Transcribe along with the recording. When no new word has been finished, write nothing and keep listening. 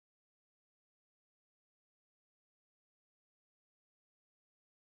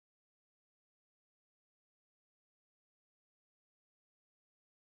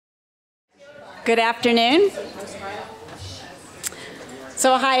Good afternoon.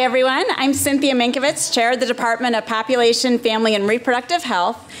 So hi everyone, I'm Cynthia Minkovitz, Chair of the Department of Population, Family, and Reproductive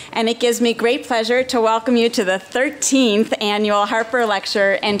Health, and it gives me great pleasure to welcome you to the 13th Annual Harper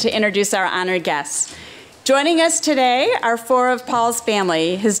Lecture and to introduce our honored guests. Joining us today are four of Paul's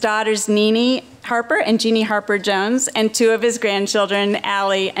family, his daughters Nene Harper and Jeannie Harper Jones, and two of his grandchildren,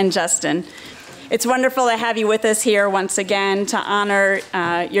 Allie and Justin. It's wonderful to have you with us here once again to honor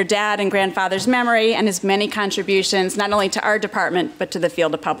your dad and grandfather's memory and his many contributions, not only to our department, but to the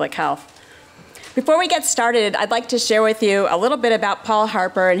field of public health. Before we get started, I'd like to share with you a little bit about Paul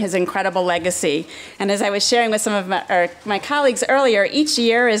Harper and his incredible legacy. And as I was sharing with some of my colleagues earlier, each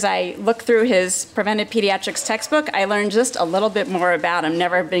year as I look through his Preventive Pediatrics textbook, I learn just a little bit more about him,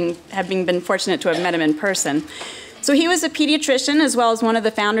 having been fortunate to have met him in person. So he was a pediatrician as well as one of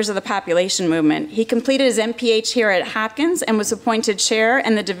the founders of the population movement. He completed his MPH here at Hopkins and was appointed chair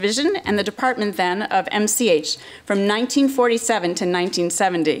in the division and the department then of MCH from 1947 to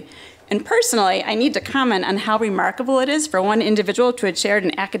 1970. And personally, I need to comment on how remarkable it is for one individual to have chaired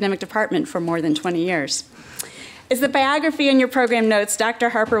an academic department for more than 20 years. As the biography in your program notes, Dr.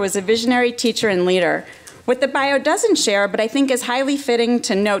 Harper was a visionary teacher and leader. What the bio doesn't share, but I think is highly fitting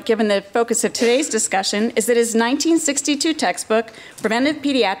to note given the focus of today's discussion, is that his 1962 textbook, Preventive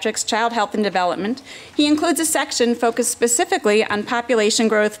Pediatrics, Child Health and Development, he includes a section focused specifically on population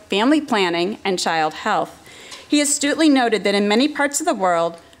growth, family planning, and child health. He astutely noted that in many parts of the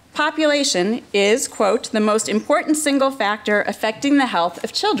world, population is, quote, the most important single factor affecting the health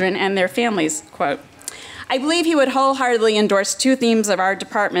of children and their families, quote. I believe he would wholeheartedly endorse two themes of our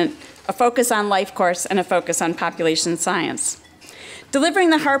department, a focus on life course and a focus on population science. Delivering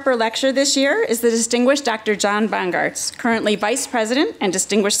the Harper Lecture this year is the distinguished Dr. John Bongaarts, currently Vice President and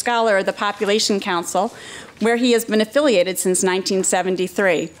Distinguished Scholar of the Population Council, where he has been affiliated since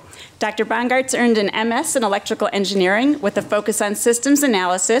 1973. Dr. Bongaarts earned an MS in Electrical Engineering with a focus on systems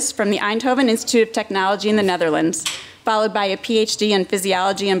analysis from the Eindhoven Institute of Technology in the Netherlands, followed by a PhD in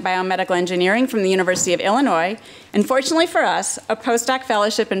Physiology and Biomedical Engineering from the University of Illinois, and fortunately for us, a postdoc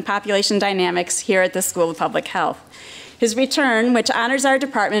fellowship in Population Dynamics here at the School of Public Health. His return, which honors our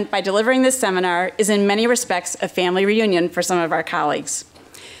department by delivering this seminar, is in many respects a family reunion for some of our colleagues.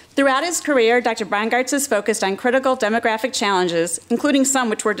 Throughout his career, Dr. Bongaarts has focused on critical demographic challenges, including some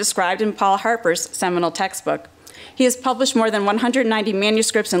which were described in Paul Harper's seminal textbook. He has published more than 190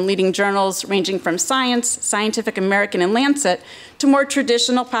 manuscripts in leading journals ranging from Science, Scientific American, and Lancet to more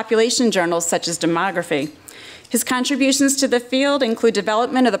traditional population journals such as Demography. His contributions to the field include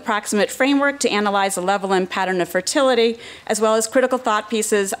development of the proximate framework to analyze the level and pattern of fertility, as well as critical thought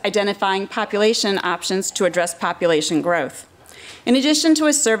pieces identifying population options to address population growth. In addition to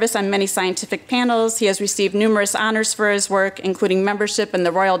his service on many scientific panels, he has received numerous honors for his work, including membership in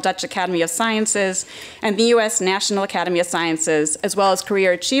the Royal Dutch Academy of Sciences and the U.S. National Academy of Sciences, as well as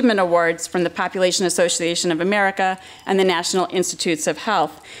Career Achievement Awards from the Population Association of America and the National Institutes of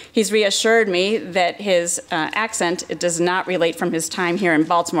Health. He's reassured me that his accent does not relate from his time here in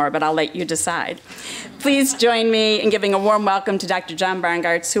Baltimore, but I'll let you decide. Please join me in giving a warm welcome to Dr. John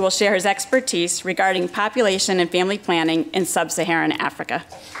Bongaarts, who will share his expertise regarding population and family planning in sub-Saharan Africa.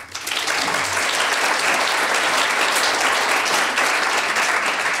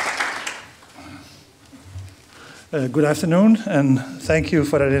 Good afternoon, and thank you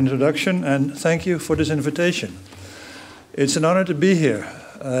for that introduction, and thank you for this invitation. It's an honor to be here.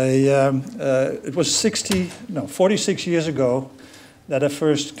 It was 46 years ago that I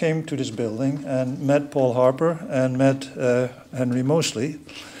first came to this building and met Paul Harper and met Henry Mosley.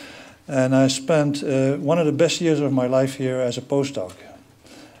 And I spent one of the best years of my life here as a postdoc.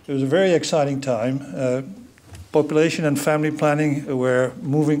 It was a very exciting time. Population and family planning were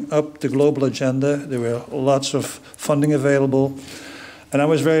moving up the global agenda. There were lots of funding available. And I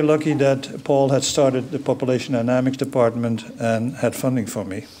was very lucky that Paul had started the Population Dynamics department and had funding for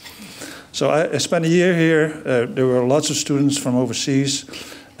me. So I spent a year here. There were lots of students from overseas.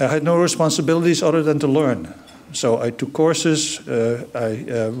 I had no responsibilities other than to learn. So I took courses,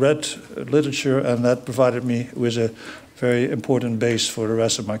 I read literature, and that provided me with a very important base for the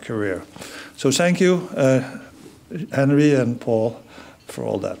rest of my career. So thank you, Henry and Paul, for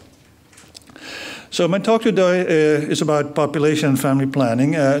all that. So my talk today is about population and family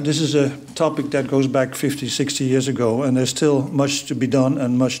planning. This is a topic that goes back 50, 60 years ago, and there's still much to be done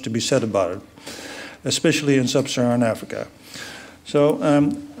and much to be said about it, especially in sub-Saharan Africa. So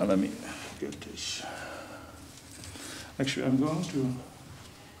let me get this. Actually, I'm going to,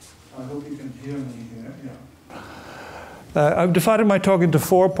 I hope you can hear me here. Yeah. I've divided my talk into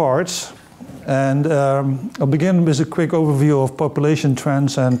 4 parts. And I'll begin with a quick overview of population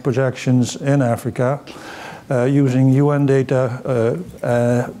trends and projections in Africa using UN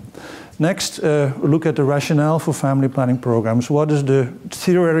data. Next, look at the rationale for family planning programs. What is the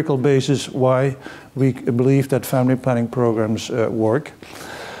theoretical basis why we believe that family planning programs work?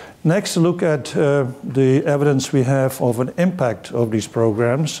 Next, look at the evidence we have of an impact of these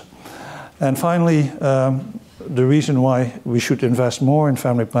programs. And finally, the reason why we should invest more in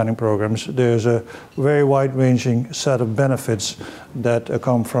family planning programs. There's a very wide-ranging set of benefits that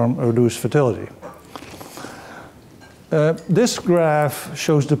come from reduced fertility. This graph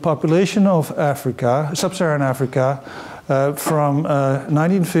shows the population of Africa, sub-Saharan Africa. From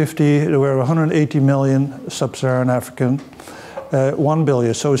 1950, there were 180 million sub-Saharan African, 1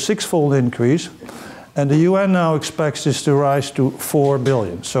 billion, so a six-fold increase. And the UN now expects this to rise to 4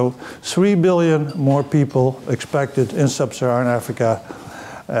 billion. So 3 billion more people expected in sub-Saharan Africa.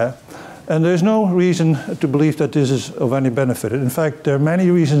 And there's no reason to believe that this is of any benefit. In fact, there are many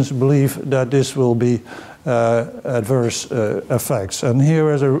reasons to believe that this will be adverse effects. And here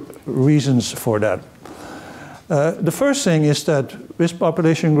are the reasons for that. The first thing is that with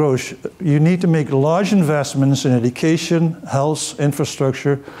population growth, you need to make large investments in education, health,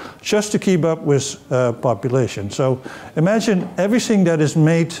 infrastructure, just to keep up with population. So imagine everything that is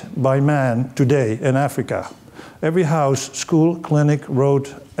made by man today in Africa. Every house, school, clinic,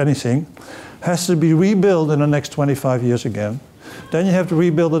 road, anything, has to be rebuilt in the next 25 years again. Then you have to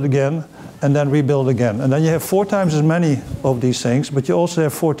rebuild it again, and then rebuild again. And then you have 4 times as many of these things, but you also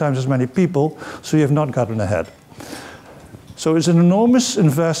have 4 times as many people, so you have not gotten ahead. So it's an enormous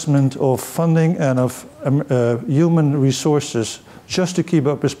investment of funding and of human resources just to keep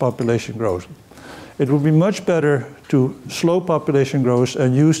up with population growth. It would be much better to slow population growth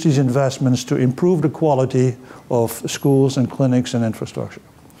and use these investments to improve the quality of schools and clinics and infrastructure.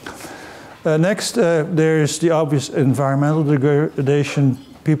 Next, there is the obvious environmental degradation.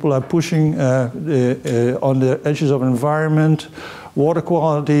 People are pushing on the edges of environment. Water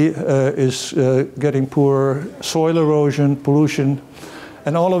quality is getting poorer, soil erosion, pollution,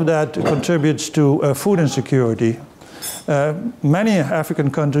 and all of that contributes to food insecurity. Many African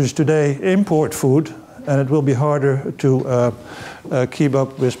countries today import food, and it will be harder to keep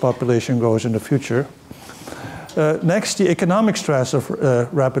up with population growth in the future. Next, the economic stress of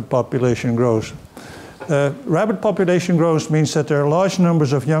rapid population growth. Rapid population growth means that there are large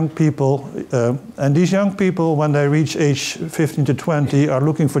numbers of young people, and these young people, when they reach age 15 to 20, are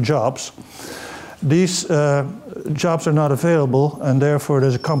looking for jobs. These jobs are not available, and therefore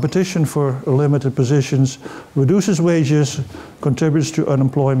there's a competition for limited positions, reduces wages, contributes to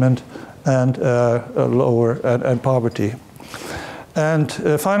unemployment and and poverty. And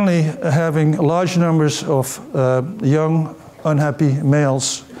finally, having large numbers of young, unhappy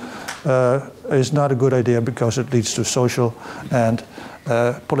males is not a good idea because it leads to social and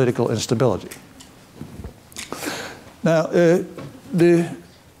political instability. Now, the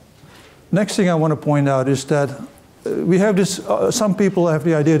next thing I want to point out is that we have this, some people have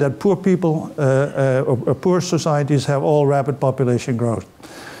the idea that poor people or poor societies have all rapid population growth.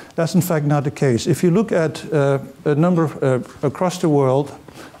 That's in fact not the case. If you look at a number across the world,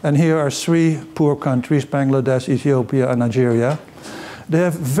 and here are 3 poor countries, Bangladesh, Ethiopia, and Nigeria, they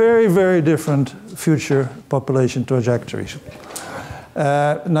have very, very different future population trajectories.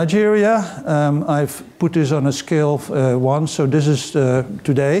 Nigeria, I've put this on a scale of 1, so this is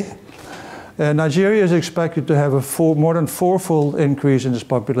today. Nigeria is expected to have a more than 4-fold increase in its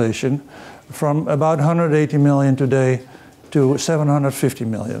population, from about 180 million today to 750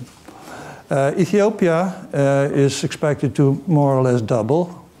 million. Ethiopia is expected to more or less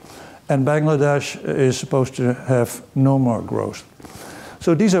double, and Bangladesh is supposed to have no more growth.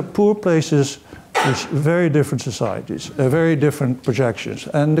 So these are poor places with very different societies, very different projections.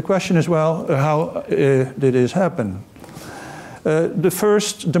 And the question is, well, how did this happen? The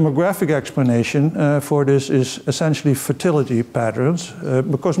first demographic explanation for this is essentially fertility patterns,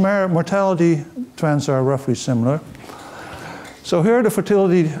 because mortality trends are roughly similar. So here are the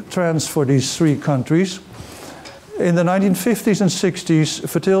fertility trends for these 3 countries. In the 1950s and 60s,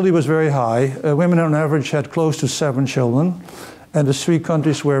 fertility was very high. Women on average had close to 7 children, and the 3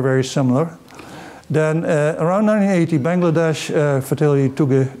 countries were very similar. Then around 1980, Bangladesh fertility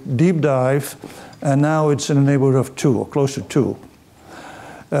took a deep dive, and now it's in the neighborhood of 2, or close to 2.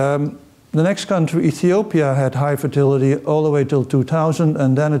 The next country, Ethiopia, had high fertility all the way till 2000,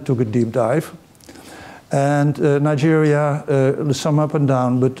 and then it took a deep dive. And Nigeria, some up and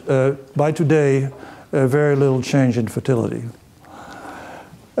down, but by today, very little change in fertility.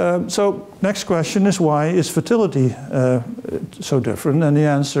 So next question is, why is fertility so different? And the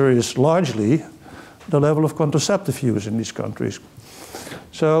answer is largely the level of contraceptive use in these countries.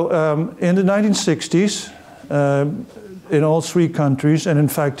 So in the 1960s, in all three countries, and in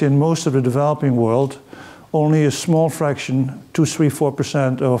fact in most of the developing world, only a small fraction,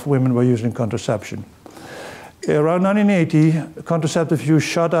 2–4% of women were using contraception. Around 1980, contraceptive use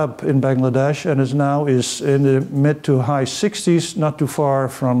shot up in Bangladesh and is now in the mid to high 60s, not too far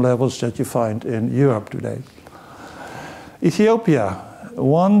from levels that you find in Europe today. Ethiopia,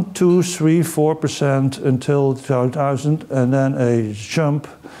 1, 2, 3, 4% until 2000, and then a jump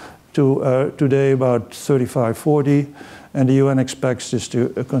to today about 35–40, and the UN expects this to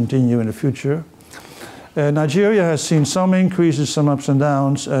continue in the future. Nigeria has seen some increases, some ups and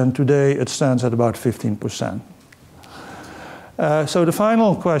downs, and today it stands at about 15%. So the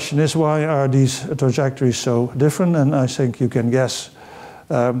final question is, why are these trajectories so different? And I think you can guess.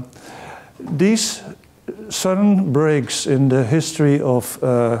 These sudden breaks in the history of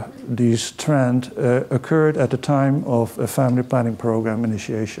these trends occurred at the time of a family planning program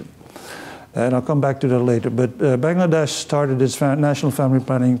initiation. And I'll come back to that later. But Bangladesh started its national family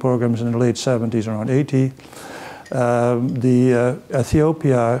planning programs in the late 70s, around 80.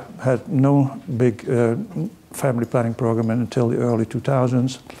 Ethiopia had no big family planning program until the early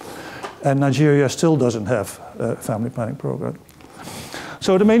 2000s. And Nigeria still doesn't have a family planning program.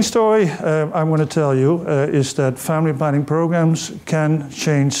 So the main story I'm going to tell you is that family planning programs can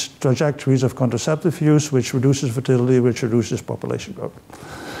change trajectories of contraceptive use, which reduces fertility, which reduces population growth.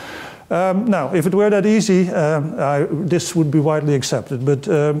 Now, if it were that easy, this would be widely accepted, but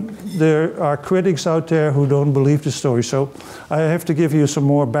there are critics out there who don't believe the story. So I have to give you some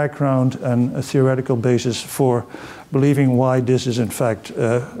more background and a theoretical basis for believing why this is in fact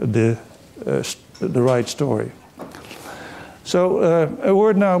the right story. So a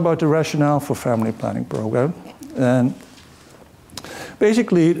word now about the rationale for family planning program. And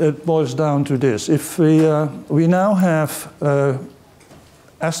basically it boils down to this. If we now have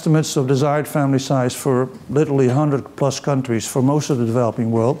estimates of desired family size for literally 100+ countries for most of the developing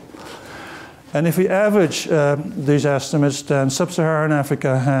world. And if we average these estimates, then sub-Saharan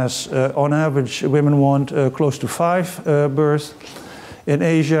Africa has, on average, women want close to 5 births. In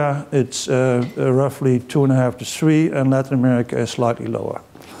Asia, it's roughly 2.5 to 3, and Latin America is slightly lower.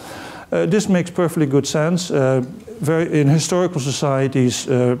 This makes perfectly good sense. In historical societies,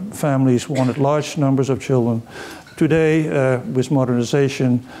 families wanted large numbers of children. Today, with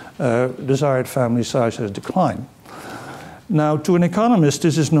modernization, desired family size has declined. Now, to an economist,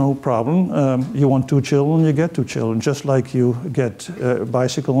 this is no problem. You want 2 children, you get 2 children, just like you get a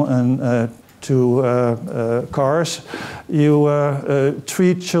bicycle and 2 cars. You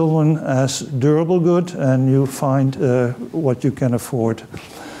treat children as durable good, and you find what you can afford.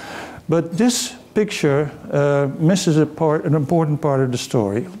 But this picture misses an important part of the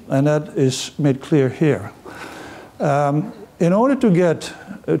story, and that is made clear here. In order to get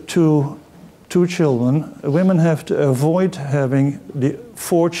to 2 children, women have to avoid having the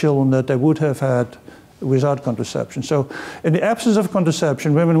 4 children that they would have had without contraception. So in the absence of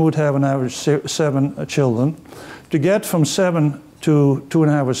contraception, women would have an average 7 children. To get from 7 to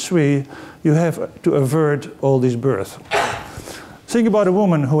 2.5 or 3, you have to avert all these births. Think about a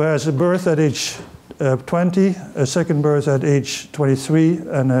woman who has a birth at age 20, a second birth at age 23,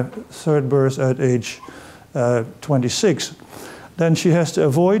 and a third birth at age 26. Then she has to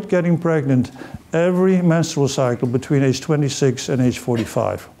avoid getting pregnant every menstrual cycle between age 26 and age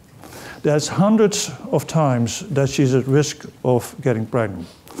 45. That's hundreds of times that she's at risk of getting pregnant.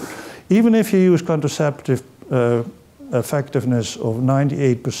 Even if you use contraceptive effectiveness of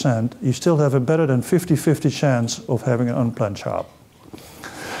 98%, you still have a better than 50-50 chance of having an unplanned child.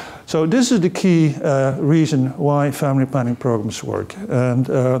 So this is the key reason why family planning programs work. And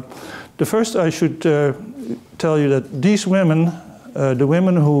the first I should tell you that these women, the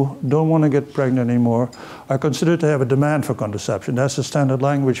women who don't want to get pregnant anymore, are considered to have a demand for contraception. That's the standard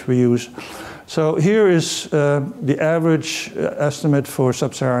language we use. So here is the average estimate for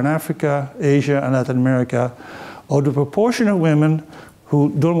sub-Saharan Africa, Asia, and Latin America of the proportion of women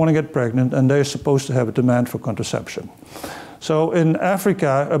who don't want to get pregnant, and they're supposed to have a demand for contraception. So in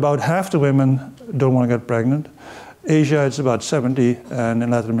Africa, about half the women don't want to get pregnant. Asia, it's about 70, and in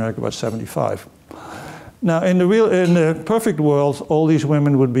Latin America, about 75. Now, in the perfect world, all these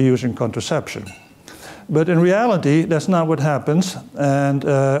women would be using contraception. But in reality, that's not what happens, and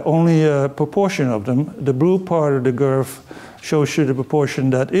only a proportion of them. The blue part of the curve shows you the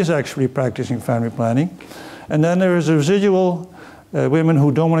proportion that is actually practicing family planning. And then there is a residual women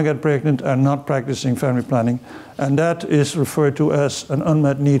who don't want to get pregnant are not practicing family planning, and that is referred to as an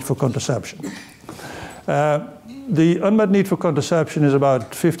unmet need for contraception. The unmet need for contraception is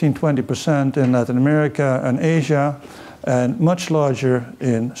about 15–20% in Latin America and Asia, and much larger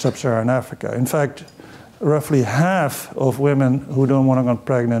in sub-Saharan Africa. In fact, roughly half of women who don't want to get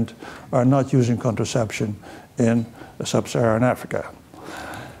pregnant are not using contraception in sub-Saharan Africa.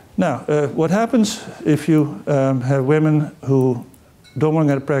 Now, what happens if you have women who don't want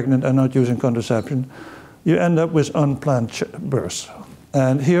to get pregnant and not using contraception? You end up with unplanned births.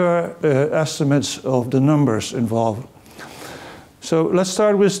 And here are estimates of the numbers involved. So let's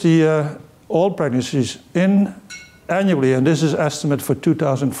start with the all pregnancies annually, and this is estimate for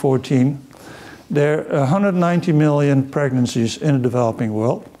 2014. There are 190 million pregnancies in the developing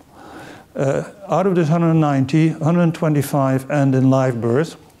world. Out of this 190, 125 end in live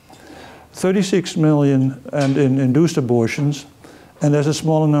birth, 36 million end in induced abortions, and there's a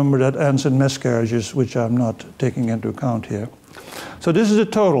smaller number that ends in miscarriages, which I'm not taking into account here. So this is the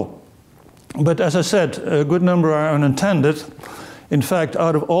total. But as I said, a good number are unintended. In fact,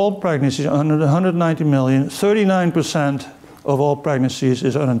 out of all pregnancies, under the 190 million, 39% of all pregnancies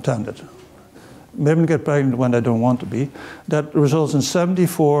is unintended. Women get pregnant when they don't want to be. That results in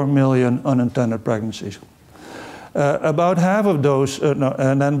 74 million unintended pregnancies. About half of those,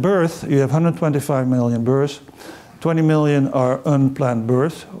 and then birth, you have 125 million births. 20 million are unplanned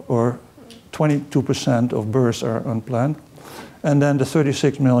birth, or 22% of births are unplanned. And then the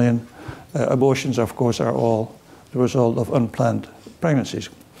 36 million abortions, of course, are all the result of unplanned pregnancies.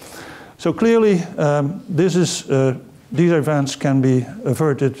 So clearly, these events can be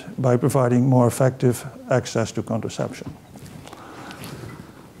averted by providing more effective access to contraception.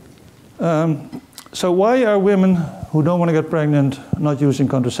 So why are women who don't want to get pregnant not using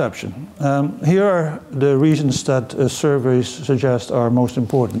contraception? Here are the reasons that surveys suggest are most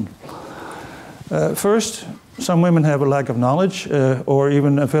important. First, some women have a lack of knowledge or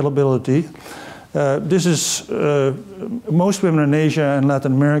even availability. Most women in Asia and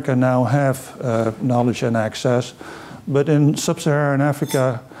Latin America now have knowledge and access. But in sub-Saharan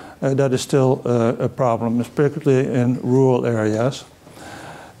Africa, that is still a problem, particularly in rural areas.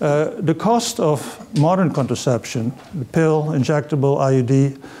 The cost of modern contraception, the pill, injectable,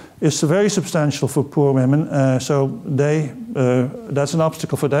 IUD, is very substantial for poor women, so that's an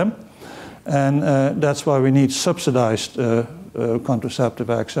obstacle for them. And that's why we need subsidized contraceptive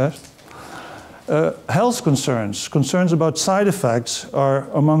access. Health concerns about side effects are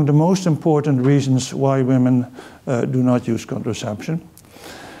among the most important reasons why women do not use contraception.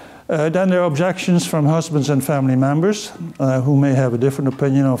 Then there are objections from husbands and family members who may have a different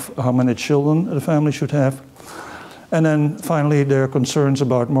opinion of how many children the family should have. And then finally, there are concerns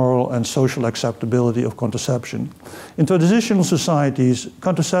about moral and social acceptability of contraception. In traditional societies,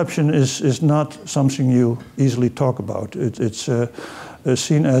 contraception is not something you easily talk about. It's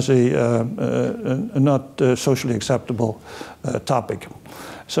seen as a not socially acceptable topic.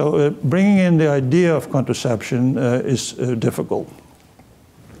 So bringing in the idea of contraception is difficult.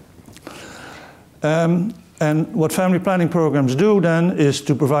 And what family planning programs do then is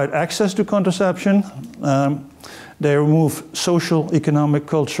to provide access to contraception. They remove social, economic,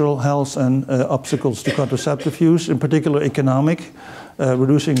 cultural, health, and obstacles to contraceptive use, in particular economic,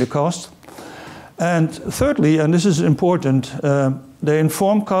 reducing the cost. And thirdly, and this is important, they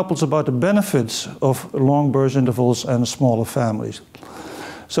inform couples about the benefits of long birth intervals and smaller families.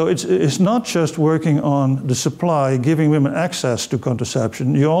 So it's not just working on the supply, giving women access to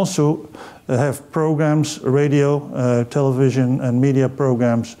contraception. You also have programs, radio, television, and media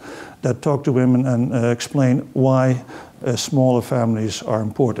programs that talk to women and explain why smaller families are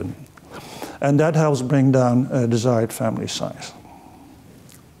important. And that helps bring down desired family size.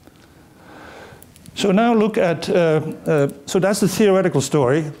 So now look at, so that's the theoretical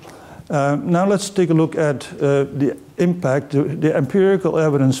story. Now let's take a look at the impact, the empirical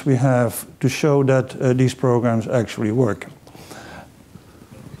evidence we have to show that these programs actually work.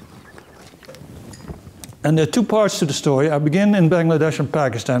 And there are two parts to the story. I begin in Bangladesh and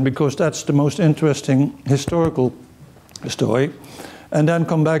Pakistan because that's the most interesting historical story, and then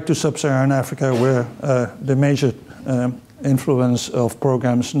come back to sub-Saharan Africa where the major influence of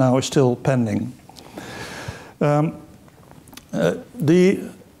programs now is still pending.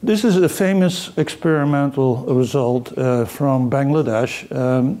 This is a famous experimental result from Bangladesh.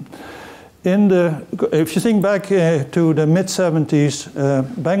 If you think back to the mid-70s,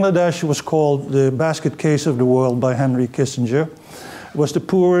 Bangladesh was called the basket case of the world by Henry Kissinger. It was the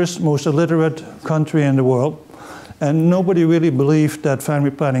poorest, most illiterate country in the world, and nobody really believed that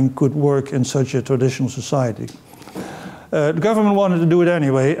family planning could work in such a traditional society. The government wanted to do it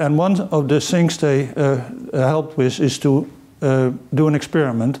anyway, and one of the things they helped with is to do an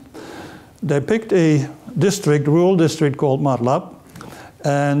experiment. They picked a district, rural district called Matlab,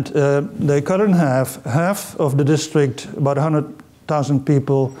 and they cut it in half. Half of the district, about 100,000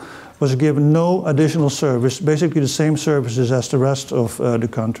 people, was given no additional service, basically the same services as the rest of the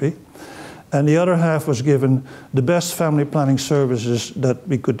country. And the other half was given the best family planning services that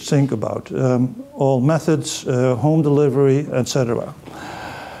we could think about, all methods, home delivery, etc.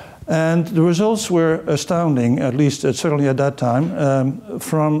 And the results were astounding, at least certainly at that time,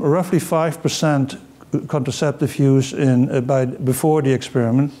 from roughly 5% contraceptive use before the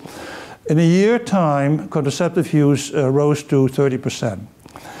experiment. In a year's time, contraceptive use rose to 30%.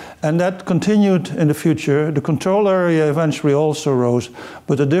 And that continued in the future. The control area eventually also rose,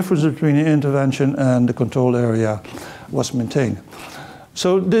 but the difference between the intervention and the control area was maintained.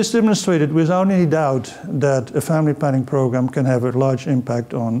 So this demonstrated without any doubt that a family planning program can have a large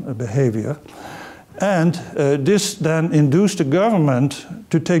impact on behavior. And this then induced the government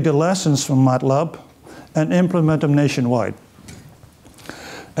to take the lessons from Matlab and implement them nationwide.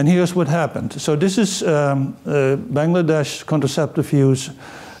 And here's what happened. So this is Bangladesh contraceptive use.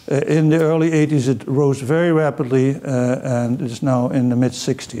 In the early 80s, it rose very rapidly, and it is now in the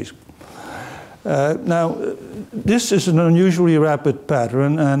mid-60s. Now, this is an unusually rapid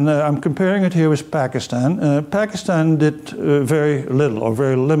pattern, and I'm comparing it here with Pakistan. Pakistan did very little or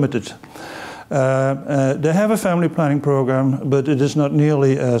very limited. They have a family planning program, but it is not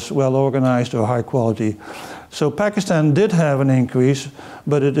nearly as well organized or high quality. So Pakistan did have an increase,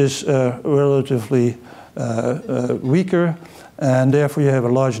 but it is relatively weaker. And therefore, you have a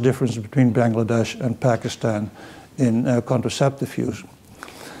large difference between Bangladesh and Pakistan in contraceptive use.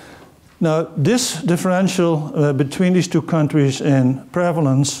 Now, this differential between these two countries in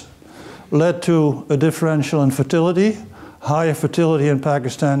prevalence led to a differential in fertility, higher fertility in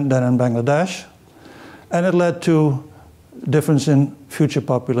Pakistan than in Bangladesh, and it led to difference in future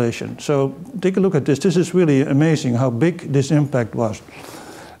population. So take a look at this. This is really amazing how big this impact was.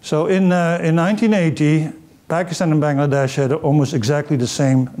 So in 1980, Pakistan and Bangladesh had almost exactly the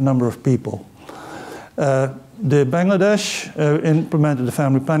same number of people. The Bangladesh implemented the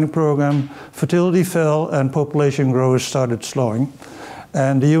family planning program, fertility fell and population growth started slowing.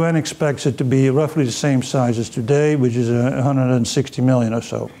 And the UN expects it to be roughly the same size as today, which is 160 million or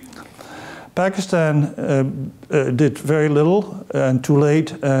so. Pakistan did very little and too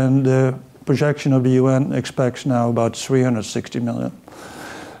late, and the projection of the UN expects now about 360 million.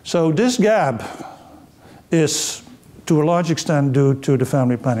 So this gap is to a large extent due to the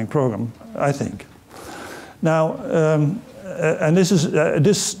family planning program, I think. Now, and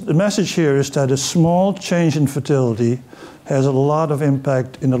the message here is that a small change in fertility has a lot of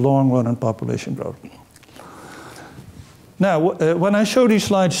impact in the long run on population growth. Now, when I show these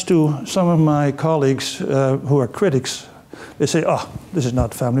slides to some of my colleagues who are critics, they say, oh, this is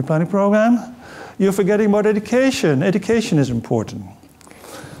not a family planning program. You're forgetting about education. Education is important.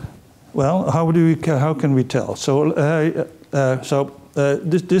 Well, how can we tell? So,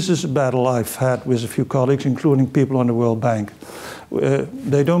 this is a battle I've had with a few colleagues, including people on the World Bank.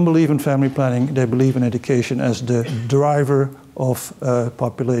 They don't believe in family planning, they believe in education as the driver of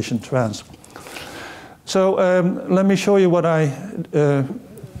population trends. So let me show you what I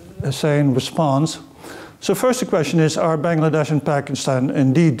say in response. So first the question is, are Bangladesh and Pakistan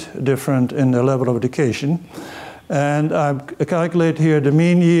indeed different in their level of education? And I've calculated here the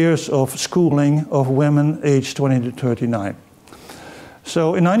mean years of schooling of women aged 20 to 39.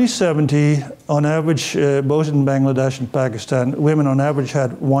 So in 1970, on average, both in Bangladesh and Pakistan, women on average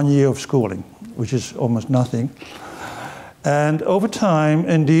had 1 year of schooling, which is almost nothing. And over time,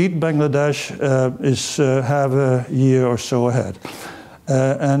 indeed, Bangladesh is half a year or so ahead.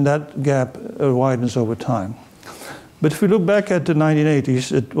 And that gap widens over time. But if we look back at the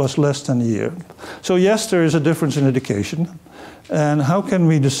 1980s, it was less than a year. So yes, there is a difference in education. And how can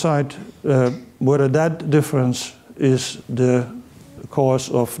we decide whether that difference is the cause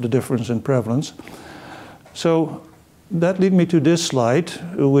of the difference in prevalence? So that leads me to this slide,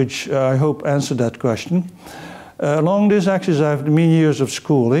 which I hope answered that question. Along this axis, I have the mean years of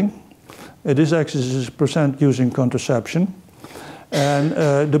schooling. This axis is percent using contraception. And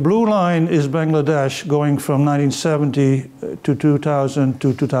the blue line is Bangladesh going from 1970 to 2000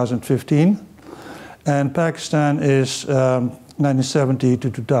 to 2015. And Pakistan is 1970 to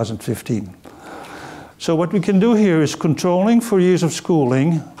 2015. So what we can do here is controlling for years of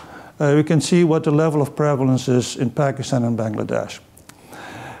schooling. We can see what the level of prevalence is in Pakistan and Bangladesh.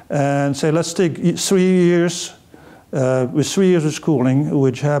 And say, let's take 3 years with 3 years of schooling,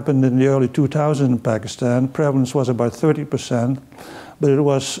 which happened in the early 2000s in Pakistan, prevalence was about 30%, but it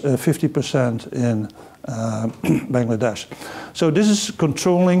was 50% in Bangladesh. So this is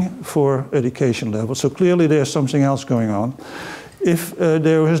controlling for education level. So clearly there's something else going on. If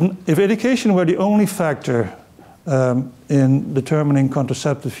education were the only factor in determining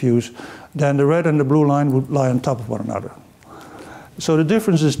contraceptive use, then the red and the blue line would lie on top of one another. So the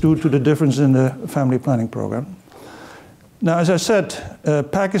difference is due to the difference in the family planning program. Now, as I said,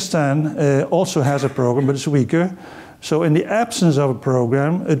 Pakistan also has a program, but it's weaker. So in the absence of a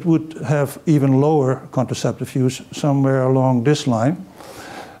program, it would have even lower contraceptive use somewhere along this line.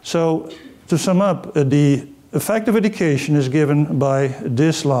 So to sum up, the effective education is given by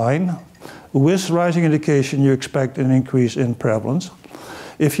this line. With rising education, you expect an increase in prevalence.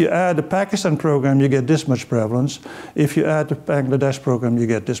 If you add the Pakistan program, you get this much prevalence. If you add the Bangladesh program, you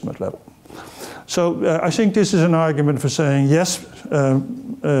get this much level. So I think this is an argument for saying, yes,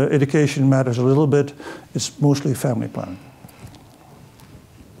 education matters a little bit. It's mostly family planning.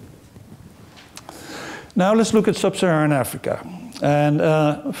 Now let's look at sub-Saharan Africa. And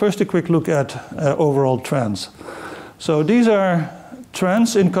first a quick look at overall trends. So these are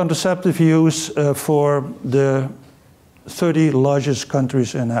trends in contraceptive use for the 30 largest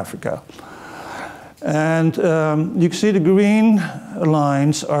countries in Africa. And you can see the green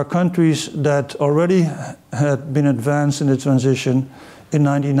lines are countries that already had been advanced in the transition in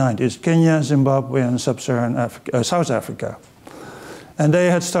 1990. It's Kenya, Zimbabwe, and sub-Saharan Africa, South Africa. And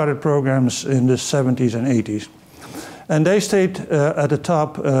they had started programs in the 70s and 80s. And they stayed at the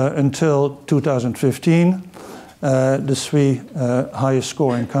top until 2015, the 3 highest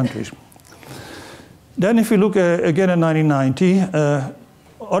scoring countries. Then if you look again at 1990,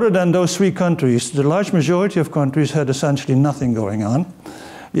 other than those 3 countries, the large majority of countries had essentially nothing going on.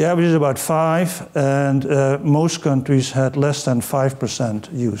 The average is about 5, and most countries had less than 5%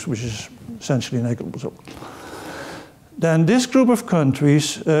 use, which is essentially negligible. Then this group of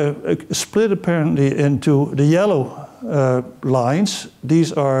countries split apparently into the yellow lines.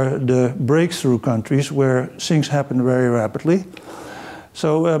 These are the breakthrough countries where things happen very rapidly.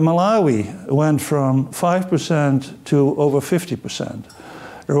 So Malawi went from 5% to over 50%.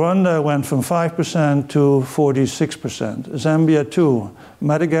 Rwanda went from 5% to 46%. Zambia too,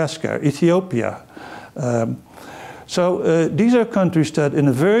 Madagascar, Ethiopia. So these are countries that in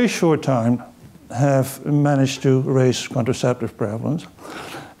a very short time have managed to raise contraceptive prevalence.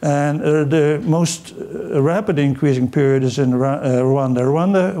 And the most rapid increasing period is in Rwanda.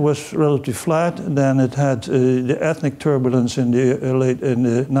 Rwanda was relatively flat, then it had the ethnic turbulence in the late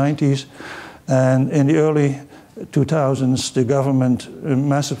 90s, and in the early 2000s, the government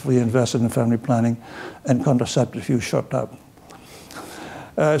massively invested in family planning, and contraceptive use shot up.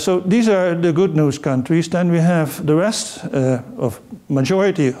 So these are the good news countries. Then we have the rest of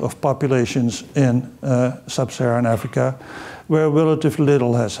majority of populations in sub-Saharan Africa, where relatively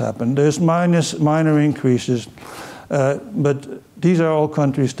little has happened. There's minor increases, but these are all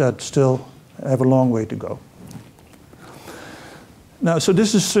countries that still have a long way to go. Now, so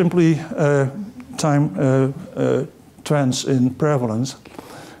this is simply time trends in prevalence.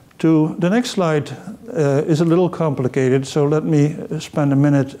 To the next slide is a little complicated, so let me spend a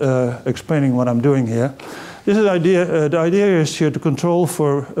minute explaining what I'm doing here. This is the idea is here to control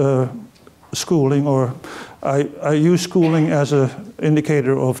for schooling, or I use schooling as an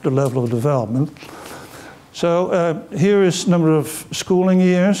indicator of the level of development. So here is number of schooling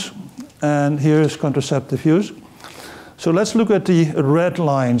years, and here is contraceptive use. So let's look at the red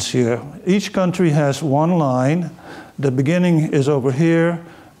lines here. Each country has one line. The beginning is over here,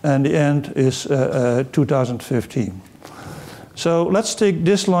 and the end is 2015. So let's take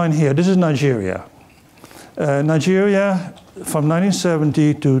this line here. This is Nigeria. Nigeria, from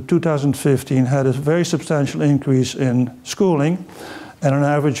 1970 to 2015, had a very substantial increase in schooling, and on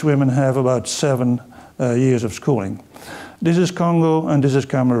average women have about 7 years of schooling. This is Congo and this is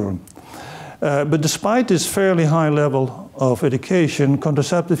Cameroon. But despite this fairly high level of education,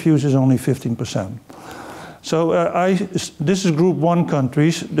 contraceptive use is only 15%. So this is group 1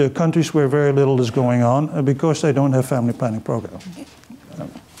 countries, the countries where very little is going on, because they don't have family planning programs.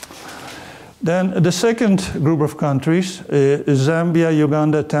 Then the second group of countries is Zambia,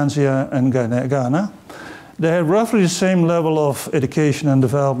 Uganda, Tanzania, and Ghana. They have roughly the same level of education and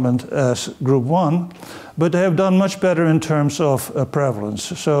development as group 1, but they have done much better in terms of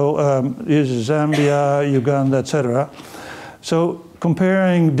prevalence. So this is Zambia, Uganda, etc. So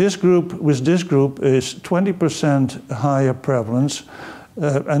comparing this group with this group is 20% higher prevalence,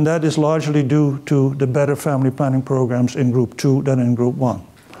 and that is largely due to the better family planning programs in group 2 than in group 1.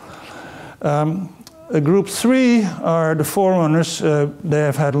 Group 3 are the forerunners. They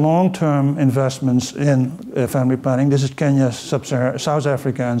have had long-term investments in family planning. This is Kenya, sub-Saharan, South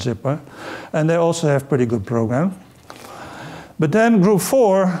Africa, and Zimbabwe. And they also have pretty good programs. But then Group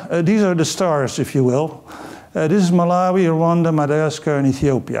 4, these are the stars, if you will. This is Malawi, Rwanda, Madagascar, and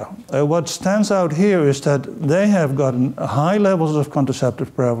Ethiopia. What stands out here is that they have gotten high levels of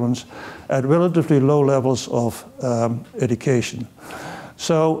contraceptive prevalence at relatively low levels of education.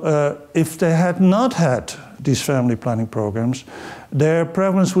 So if they had not had these family planning programs, their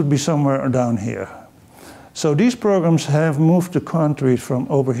prevalence would be somewhere down here. So these programs have moved the country from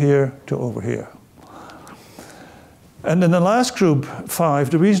over here to over here. And then the last group, 5,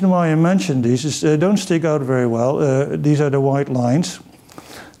 the reason why I mentioned these is they don't stick out very well. These are the white lines.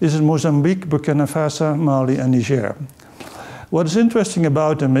 This is Mozambique, Burkina Faso, Mali, and Niger. What is interesting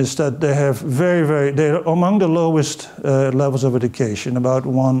about them is that they have they're among the lowest levels of education, about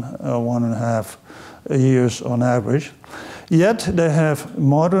 1.5 years on average. Yet they have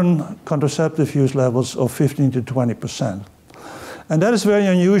modern contraceptive use levels of 15 to 20%. And that is very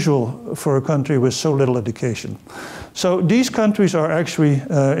unusual for a country with so little education. So these countries are actually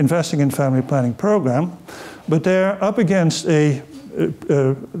investing in family planning program, but they're up against a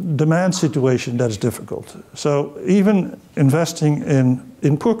demand situation that is difficult. So even investing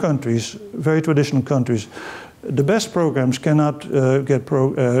in poor countries, very traditional countries, the best programs cannot get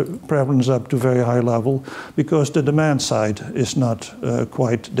prevalence up to very high level because the demand side is not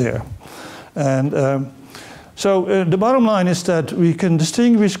quite there. And so the bottom line is that we can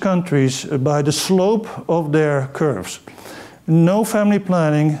distinguish countries by the slope of their curves. No family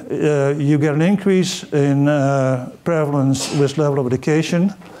planning, you get an increase in prevalence with level of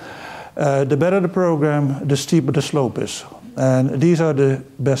education. The better the program, the steeper the slope is. And these are the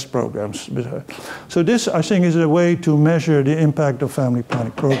best programs. So this, I think, is a way to measure the impact of family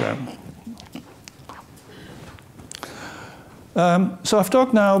planning program. So I've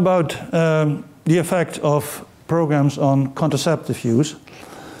talked now about the effect of programs on contraceptive use.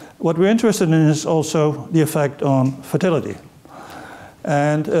 What we're interested in is also the effect on fertility.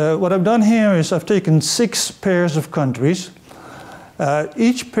 And what I've done here is I've taken 6 pairs of countries.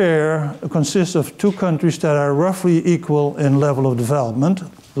 Each pair consists of 2 countries that are roughly equal in level of development.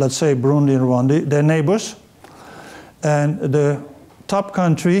 Let's say Burundi and Rwanda, they're neighbors. And the top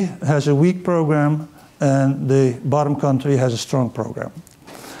country has a weak program and the bottom country has a strong program.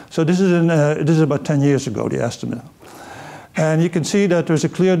 So this is about 10 years ago, the estimate. And you can see that there's a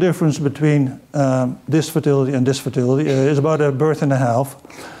clear difference between this fertility and this fertility. It's about a birth and a half.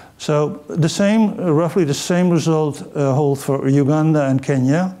 So the same, roughly the same result holds for Uganda and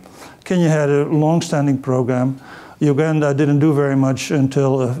Kenya. Kenya had a long-standing program. Uganda didn't do very much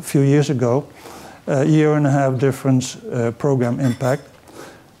until a few years ago. A year and a half difference program impact.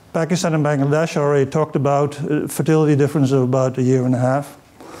 Pakistan and Bangladesh, I already talked about fertility difference of about a year and a half.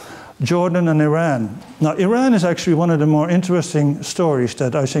 Jordan and Iran. Now, Iran is actually one of the more interesting stories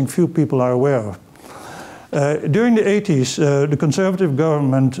that I think few people are aware of. During the 80s, the conservative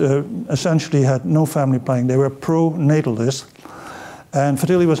government essentially had no family planning. They were pro-natalist, and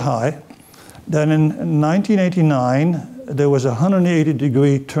fertility was high. Then in 1989, there was a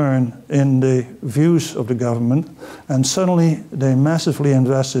 180-degree turn in the views of the government, and suddenly they massively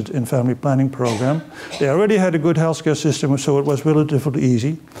invested in family planning program. They already had a good healthcare system, so it was relatively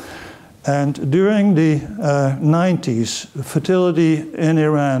easy. And during the 90s, fertility in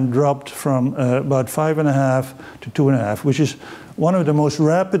Iran dropped from about 5.5 to 2.5, which is one of the most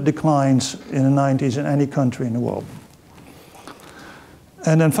rapid declines in the 90s in any country in the world.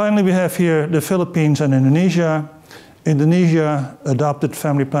 And then finally we have here the Philippines and Indonesia. Indonesia adopted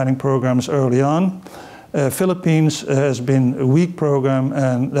family planning programs early on. Philippines has been a weak program,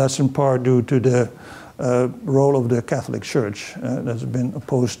 and that's in part due to the role of the Catholic Church that's been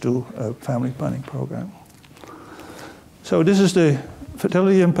opposed to a family planning program. So this is the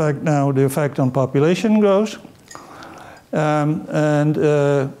fertility impact now, the effect on population growth.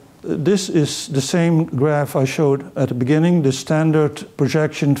 This is the same graph I showed at the beginning, the standard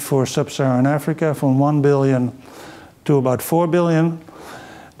projection for sub-Saharan Africa from 1 billion to about 4 billion.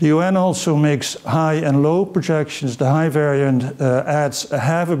 The UN also makes high and low projections. The high variant adds a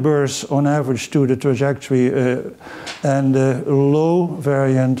half a birth on average to the trajectory, and the low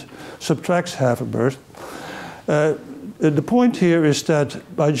variant subtracts half a birth. The point here is that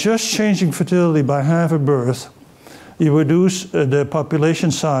by just changing fertility by half a birth, you reduce the population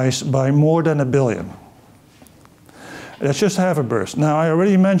size by more than 1 billion. That's just half a birth. Now, I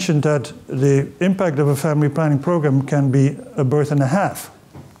already mentioned that the impact of a family planning program can be a birth and a half.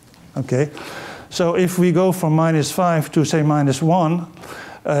 Okay, so if we go from -5 to say -1,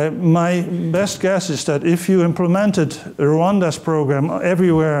 My best guess is that if you implemented Rwanda's program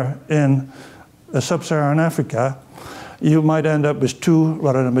everywhere in sub-Saharan Africa, you might end up with 2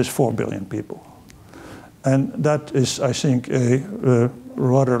 rather than with 4 billion people. And that is, I think, a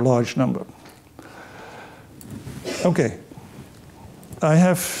rather large number. Okay. I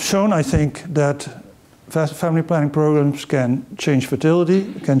have shown, I think, that family planning programs can change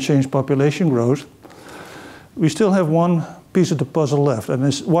fertility, can change population growth. We still have one piece of the puzzle left, and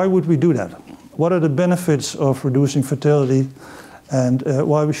is why would we do that? What are the benefits of reducing fertility, and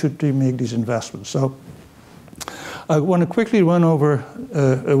why we should make these investments? So I want to quickly run over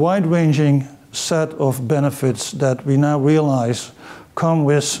a wide-ranging set of benefits that we now realize come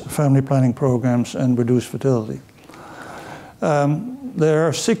with family planning programs and reduced fertility. There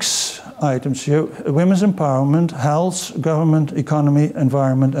are 6 items here: women's empowerment, health, government, economy,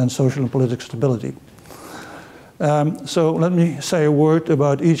 environment, and social and political stability. So let me say a word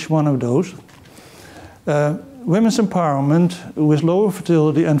about each one of those. Women's empowerment, with lower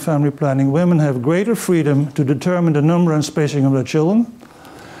fertility and family planning, women have greater freedom to determine the number and spacing of their children.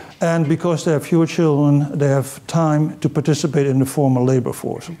 And because they have fewer children, they have time to participate in the formal labor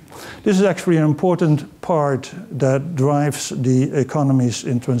force. This is actually an important part that drives the economies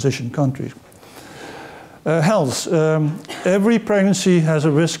in transition countries. Health. Every pregnancy has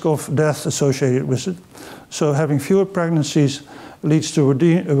a risk of death associated with it. So having fewer pregnancies leads to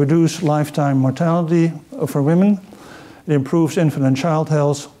reduced lifetime mortality for women. It improves infant and child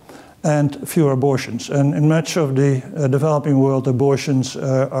health, and fewer abortions. And in much of the developing world, abortions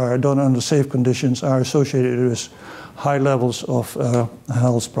are done under safe conditions, are associated with high levels of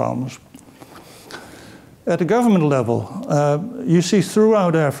health problems. At the government level, you see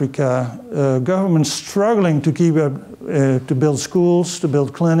throughout Africa, governments struggling to keep up, to build schools, to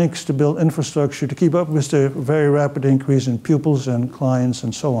build clinics, to build infrastructure, to keep up with the very rapid increase in pupils and clients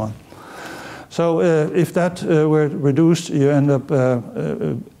and so on. So if that were reduced, you end up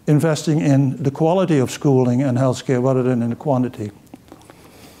investing in the quality of schooling and healthcare rather than in the quantity.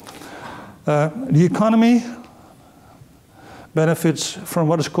 The economy benefits from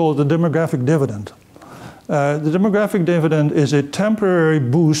what is called the demographic dividend. The demographic dividend is a temporary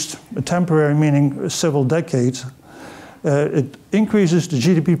boost, temporary meaning several decades. It increases the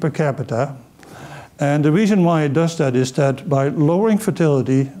GDP per capita. And the reason why it does that is that by lowering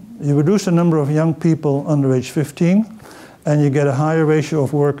fertility, you reduce the number of young people under age 15, and you get a higher ratio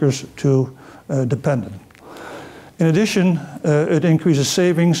of workers to dependent. In addition, it increases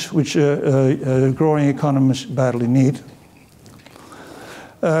savings, which growing economies badly need.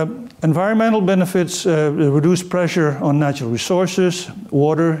 Environmental benefits reduce pressure on natural resources,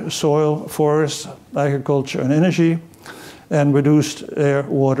 water, soil, forests, agriculture, and energy, and reduced air,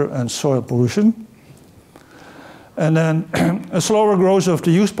 water, and soil pollution. And then a slower growth of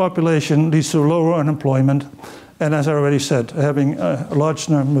the youth population leads to lower unemployment. And as I already said, having large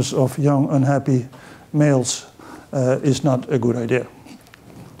numbers of young, unhappy males is not a good idea.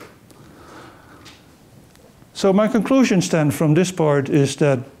 So my conclusions then from this part is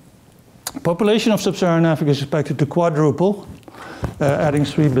that population of sub-Saharan Africa is expected to quadruple, adding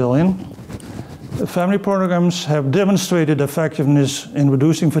 3 billion. Family programs have demonstrated effectiveness in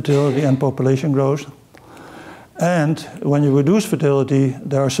reducing fertility and population growth. And when you reduce fertility,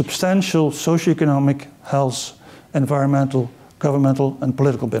 there are substantial socioeconomic, health, environmental, governmental, and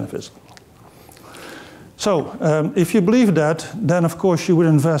political benefits. So, if you believe that, then of course you would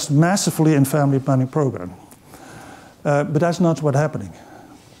invest massively in family planning program. But that's not what's happening.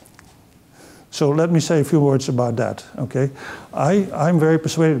 So let me say a few words about that, okay? I'm very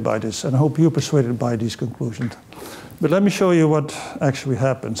persuaded by this, and I hope you're persuaded by these conclusions. But let me show you what actually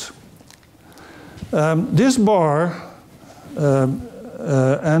happens. This bar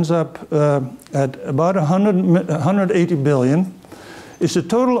ends up at about 180 billion. It's the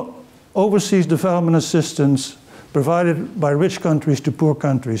total overseas development assistance provided by rich countries to poor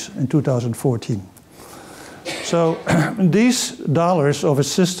countries in 2014. So these dollars of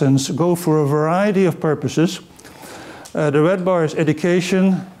assistance go for a variety of purposes. The red bar is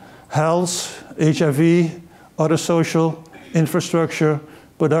education, health, HIV, other social, infrastructure,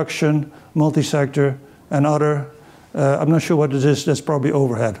 production, multi-sector, and other. I'm not sure what it is, that's probably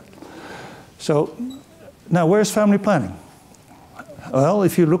overhead. So now where's family planning? Well,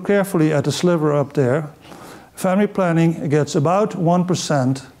 if you look carefully at the sliver up there, family planning gets about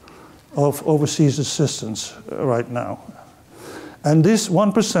 1% of overseas assistance right now. And this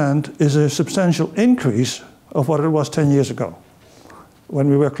 1% is a substantial increase of what it was 10 years ago, when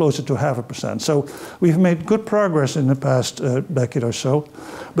we were closer to 0.5%. So we've made good progress in the past decade or so,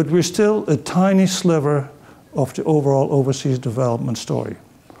 but we're still a tiny sliver of the overall overseas development story.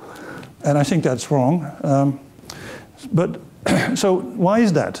 And I think that's wrong. But so why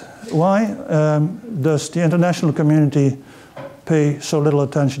is that? Why does the international community pay so little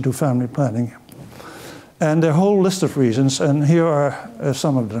attention to family planning? And there are a whole list of reasons, and here are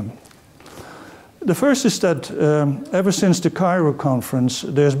some of them. The first is that ever since the Cairo conference,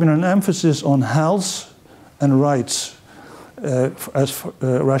 there's been an emphasis on health and rights as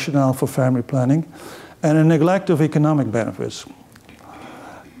rationale for family planning, and a neglect of economic benefits.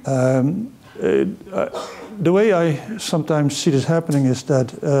 The way I sometimes see this happening is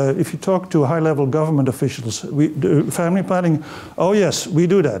that if you talk to high-level government officials, family planning, oh yes, we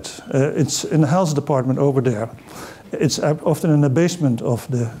do that. It's in the health department over there. It's often in the basement of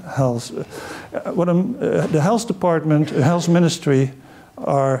the health. The health department, health ministry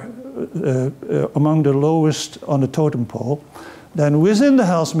are among the lowest on the totem pole. Then within the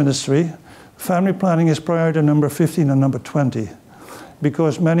health ministry, family planning is priority number 15 and number 20.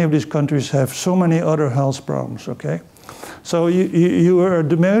 Because many of these countries have so many other health problems, okay? So you are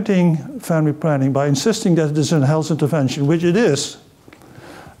demoting family planning by insisting that it is a health intervention, which it is.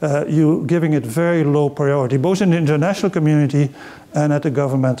 You're giving it very low priority, both in the international community and at the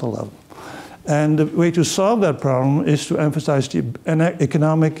governmental level. And the way to solve that problem is to emphasize the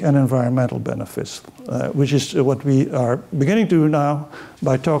economic and environmental benefits, which is what we are beginning to do now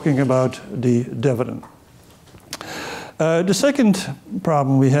by talking about the dividend. The second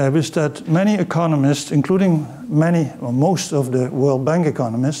problem we have is that many economists, including many or most of the World Bank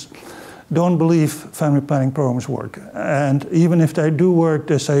economists, don't believe family planning programs work. And even if they do work,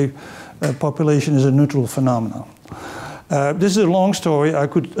 they say population is a neutral phenomenon. This is a long story. I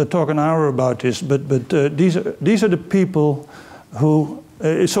could talk an hour about this, but these are the people who...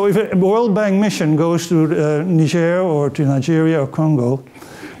 so if a World Bank mission goes to Niger or to Nigeria or Congo,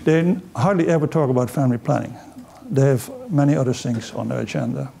 they hardly ever talk about family planning. They have many other things on their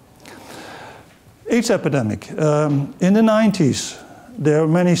agenda. AIDS epidemic. In the 90s, there were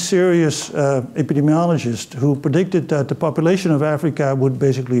many serious epidemiologists who predicted that the population of Africa would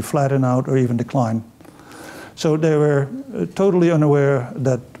basically flatten out or even decline. So they were totally unaware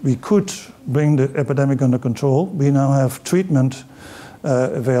that we could bring the epidemic under control. We now have treatment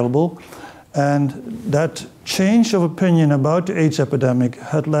available. And that change of opinion about the AIDS epidemic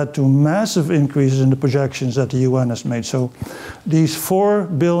had led to massive increases in the projections that the UN has made. So these 4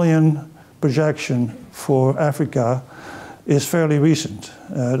 billion projection for Africa is fairly recent,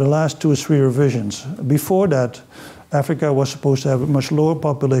 the last 2 or 3 revisions. Before that, Africa was supposed to have a much lower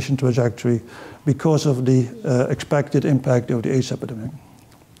population trajectory because of the expected impact of the AIDS epidemic.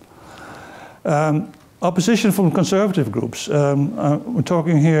 Opposition from conservative groups. We're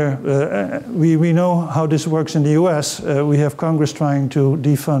talking here, we know how this works in the US. We have Congress trying to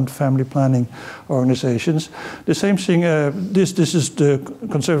defund family planning organizations. The same thing, this is the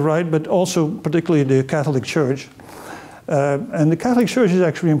conservative right, but also particularly the Catholic Church. And the Catholic Church is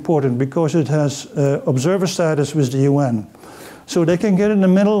actually important because it has observer status with the UN. So they can get in the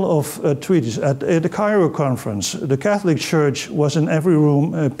middle of treaties. At the Cairo conference, the Catholic Church was in every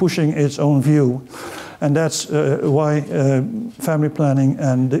room pushing its own view. And that's why family planning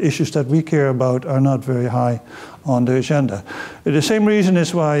and the issues that we care about are not very high on the agenda. The same reason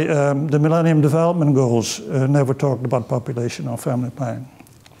is why the Millennium Development Goals never talked about population or family planning.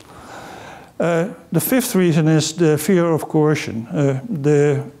 The fifth reason is the fear of coercion.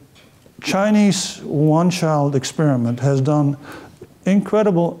 The Chinese one-child experiment has done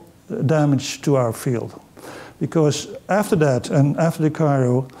incredible damage to our field. Because after that, and after the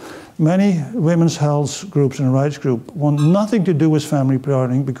Cairo, many women's health groups and rights groups want nothing to do with family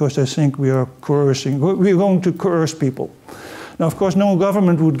planning because they think we are coercing, we're going to coerce people. Now, of course, no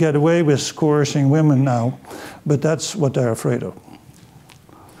government would get away with coercing women now, but that's what they're afraid of.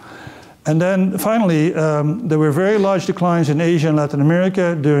 And then finally, there were very large declines in Asia and Latin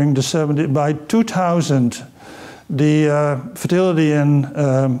America during the 70s. By 2000, the fertility in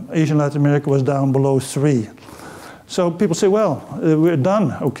Asia and Latin America was down below 3. So people say, well, we're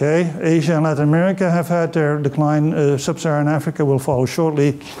done, okay. Asia and Latin America have had their decline. Sub-Saharan Africa will follow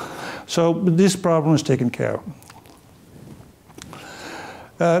shortly. So this problem is taken care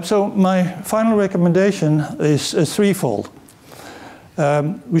of. So my final recommendation is threefold.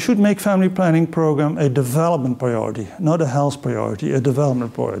 We should make family planning program a development priority, not a health priority, a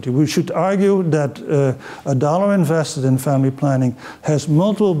development priority. We should argue that a dollar invested in family planning has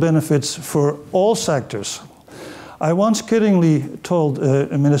multiple benefits for all sectors. I once kiddingly told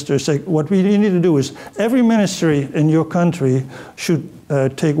a minister, say, what we need to do is every ministry in your country should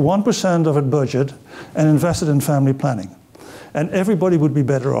take 1% of its budget and invest it in family planning. and everybody would be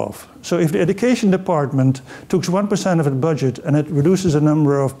better off. So if the education department took 1% of the budget and it reduces the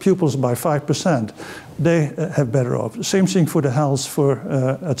number of pupils by 5%, they have better off. Same thing for the health, for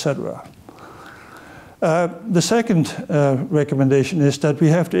etc. The second recommendation is that we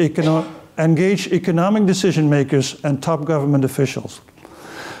have to engage economic decision makers and top government officials.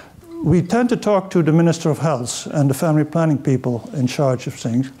 We tend to talk to the Minister of Health and the family planning people in charge of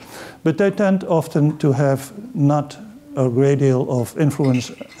things, but they tend often to have not a great deal of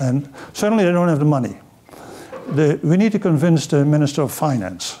influence, and certainly they don't have the money. We need to convince the Minister of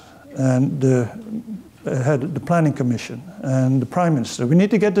Finance and the head of the Planning Commission and the Prime Minister. We need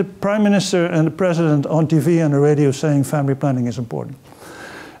to get the Prime Minister and the President on TV and the radio saying family planning is important.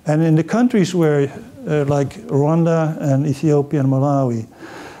 And in the countries where, like Rwanda and Ethiopia and Malawi,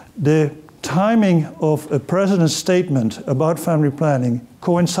 the timing of a president's statement about family planning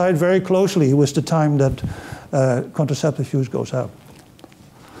coincide very closely with the time that contraceptive use goes out.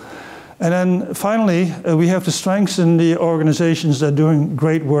 And then finally, we have to strengthen the organizations that are doing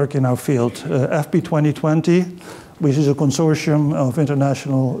great work in our field. FP 2020, which is a consortium of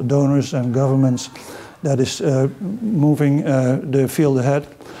international donors and governments that is moving the field ahead.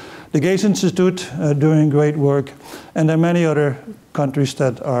 The Gates Institute doing great work, and there are many other countries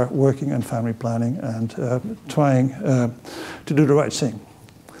that are working in family planning and trying to do the right thing.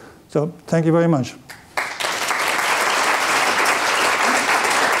 So thank you very much.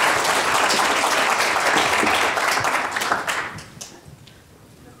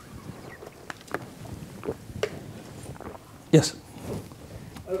 Yes.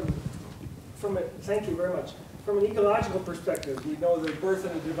 Thank you very much. From an ecological perspective, we know that birth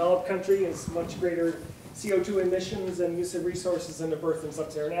in a developed country is much greater CO2 emissions and use of resources than the birth in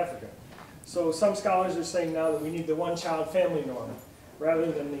sub-Saharan Africa. So some scholars are saying now that we need the one-child family norm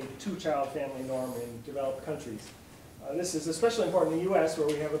rather than the two-child family norm in developed countries. This is especially important in the US, where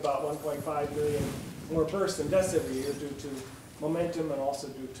we have about 1.5 million more births than deaths every year due to momentum and also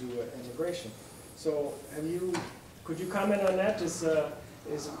due to immigration. So could you comment on that?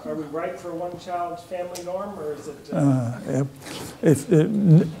 Are we right for a one-child family norm, or is it?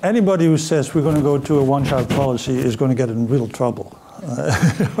 If anybody who says we're going to go to a one-child policy is going to get in real trouble.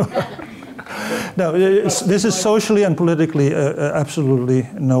 No, this is socially and politically absolutely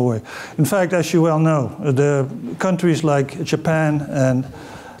no way. In fact, as you well know, the countries like Japan and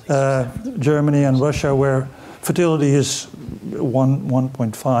Germany and Russia, where fertility is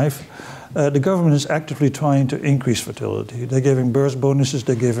 1.5, the government is actively trying to increase fertility. They're giving birth bonuses,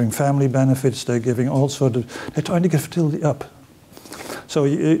 they're giving family benefits, they're giving all sorts of, they're trying to get fertility up. So,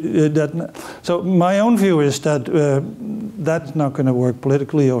 so my own view is that that's not going to work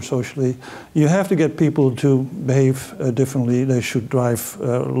politically or socially. You have to get people to behave differently. They should drive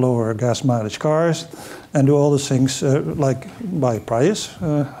lower gas mileage cars and do all the things like buy Prius,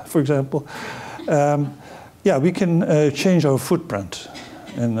 for example. Yeah, we can change our footprint.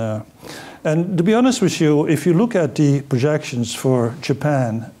 And to be honest with you, if you look at the projections for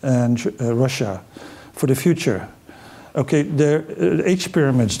Japan and Russia for the future, okay, their age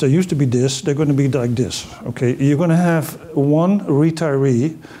pyramids, they used to be this, they're going to be like this. Okay, you're going to have one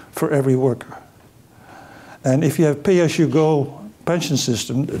retiree for every worker. And if you have pay-as-you-go pension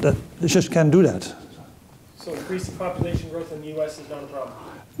system, that you just can't do that. So increasing population growth in the US is not a problem?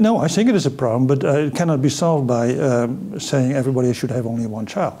 No, I think it is a problem, but it cannot be solved by saying everybody should have only one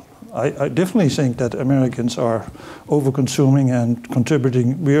child. I definitely think that Americans are over-consuming and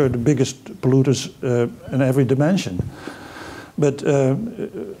contributing. We are the biggest polluters in every dimension. But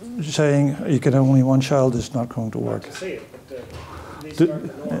saying you can have only one child is not going to work. Not to say it, but at least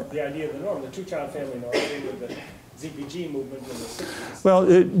the idea of the norm, the two-child family norm, with the ZPG movement in the 60s. Well,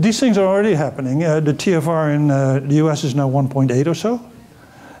 these things are already happening. The TFR in the US is now 1.8 or so.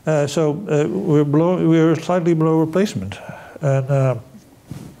 So we're slightly below replacement. And,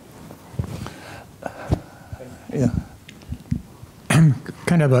 yeah.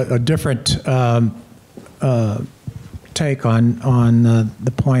 Kind of a different take on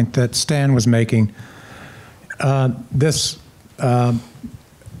the point that Stan was making. This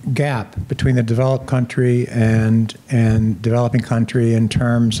gap between the developed country and developing country in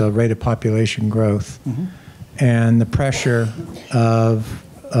terms of rate of population growth, and the pressure of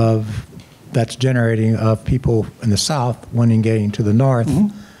that's generating of people in the South wanting getting to the North.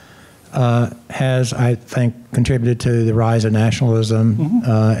 Has, I think, contributed to the rise of nationalism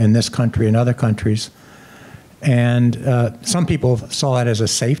in this country and other countries. And some people saw that as a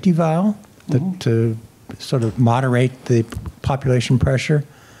safety valve to sort of moderate the population pressure.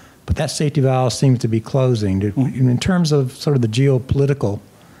 But that safety valve seems to be closing. In terms of sort of the geopolitical,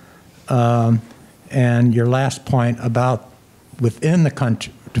 and your last point about within the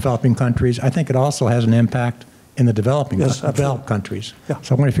developing countries, I think it also has an impact in the developed countries. Yeah.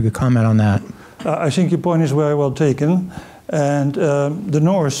 So I wonder if you could comment on that. I think your point is very well taken. And the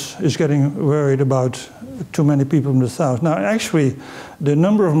North is getting worried about too many people in the South. Now, actually, the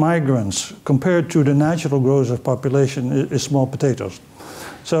number of migrants compared to the natural growth of population is small potatoes.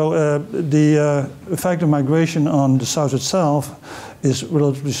 So the effect of migration on the South itself is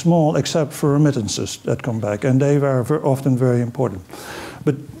relatively small, except for remittances that come back, and they are often very important.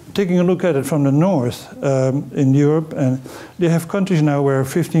 But taking a look at it from the North, in Europe, and they have countries now where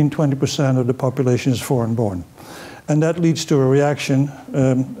 15–20% of the population is foreign-born. And that leads to a reaction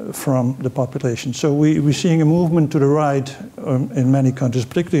from the population. So we're seeing a movement to the right in many countries,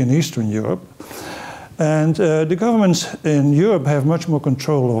 particularly in Eastern Europe. And the governments in Europe have much more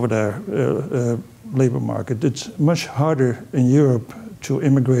control over their labor market. It's much harder in Europe to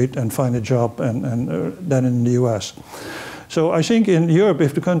immigrate and find a job than in the US. So I think in Europe,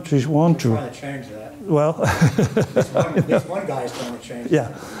 if the countries want to... Trying to change that. Well... this one guy is trying to change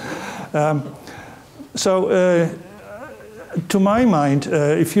that. Yeah. To my mind,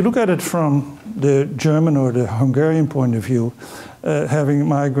 if you look at it from the German or the Hungarian point of view, having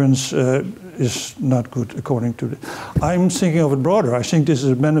migrants is not good, according to I'm thinking of it broader. I think this is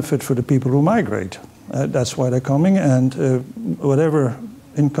a benefit for the people who migrate. That's why they're coming, and whatever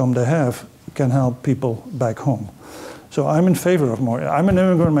income they have can help people back home. So I'm in favor of more. I'm an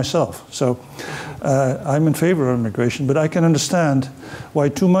immigrant myself, so I'm in favor of immigration, but I can understand why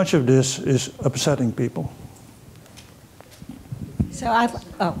too much of this is upsetting people. So go ahead.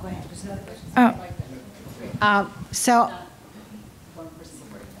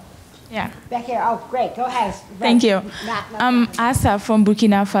 Yeah. Back here. Oh, great. Go ahead. Thank you. I'm Asa from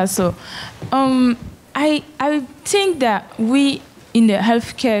Burkina Faso. I think that we in the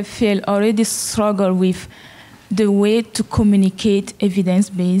healthcare field already struggle with the way to communicate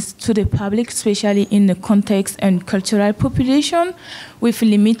evidence-based to the public, especially in the context and cultural population with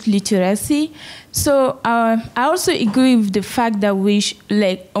limited literacy. So I also agree with the fact that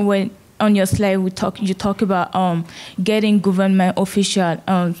when on your slide you talk about getting government official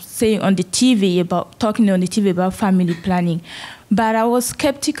saying on the TV about family planning. But I was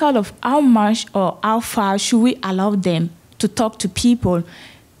skeptical of how much or how far should we allow them to talk to people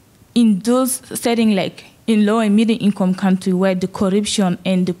in those settings, like in low and middle income countries where the corruption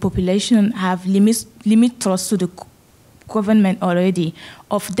and the population have limit trust to the government already,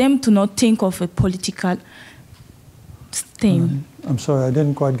 of them to not think of a political thing. I'm sorry, I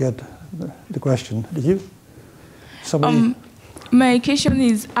didn't quite get the question. Did you? Somebody? My question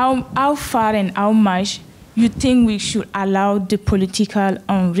is how far and how much you think we should allow the political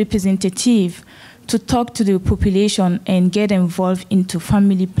representative to talk to the population and get involved into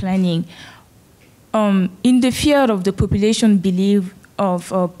family planning in the fear of the population belief of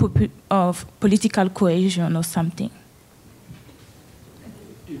political cohesion or something.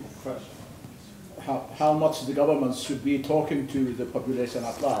 How much the government should be talking to the population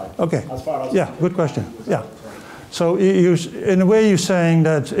at large? Okay. As far as good question. Yeah. So in a way you're saying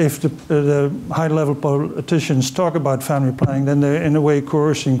that if the high-level politicians talk about family planning, then they're in a way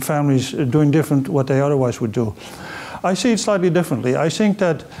coercing families doing different what they otherwise would do. I see it slightly differently. I think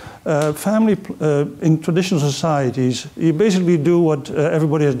that family in traditional societies, you basically do what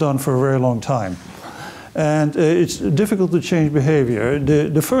everybody has done for a very long time. And it's difficult to change behavior.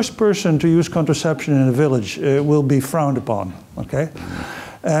 The first person to use contraception in a village will be frowned upon, okay?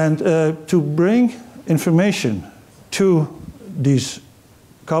 And to bring information to these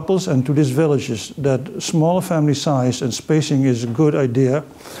couples and to these villages that smaller family size and spacing is a good idea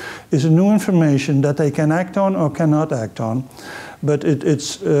is a new information that they can act on or cannot act on. But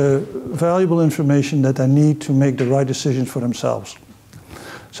it's valuable information that they need to make the right decisions for themselves.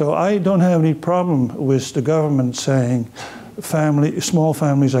 So I don't have any problem with the government saying small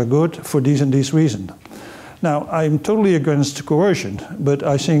families are good for these and these reasons. Now, I'm totally against coercion, but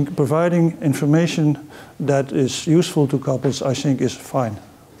I think providing information that is useful to couples, I think, is fine.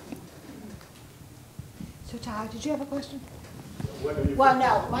 So, Todd, did you have a question? Well,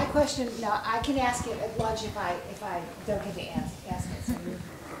 no, my question, no, I can ask it at lunch if I don't get to ask it. So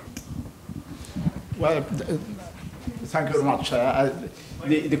well, thank you very much.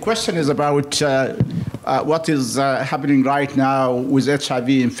 The question is about what is happening right now with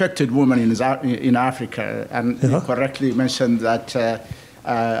HIV-infected women in Africa, and you correctly mentioned that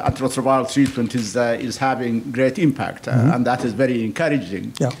antiretroviral treatment is having great impact, and that is very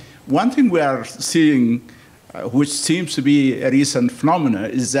encouraging. Yeah. One thing we are seeing, which seems to be a recent phenomenon,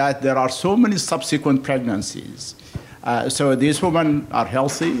 is that there are so many subsequent pregnancies. So these women are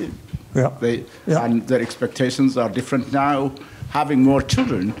healthy, And their expectations are different now, having more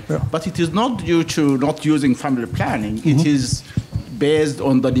children. But it is not due to not using family planning. It is based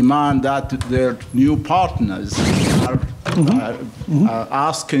on the demand that their new partners are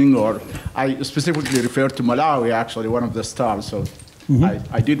asking, or I specifically refer to Malawi, actually, one of the stars. So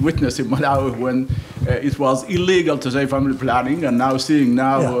I did witness in Malawi when it was illegal to say family planning, and now seeing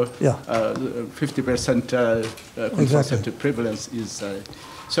 50% contraceptive prevalence is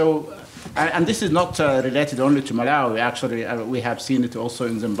so. And this is not related only to Malawi. Actually, we have seen it also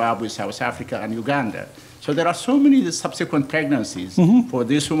in Zimbabwe, South Africa, and Uganda. So there are so many subsequent pregnancies for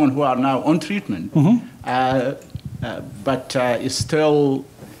these women who are now on treatment, but it's still.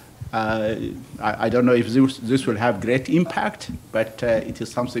 I don't know if this will have great impact, but it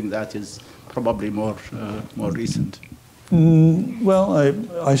is something that is probably more recent. Well,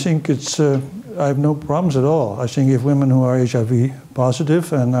 I think it's. I have no problems at all. I think if women who are HIV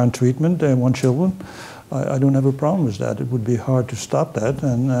positive and are on treatment, they want children, I don't have a problem with that. It would be hard to stop that,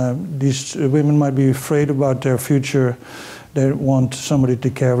 and these women might be afraid about their future. They want somebody to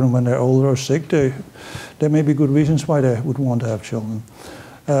take care of them when they're older or sick. There may be good reasons why they would want to have children.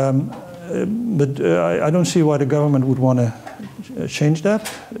 But I don't see why the government would want to change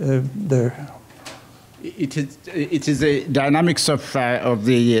that. It is the dynamics of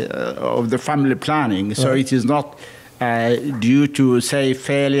the family planning. So it is not due to, say,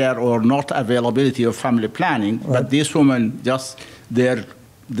 failure or not availability of family planning, but these women just their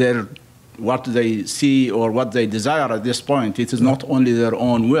what they see or what they desire at this point. It is not only their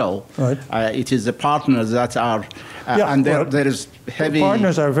own will. It is the partners that are. And there is heavy.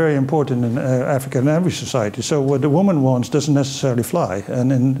 Partners are very important in Africa and every society. So what the woman wants doesn't necessarily fly.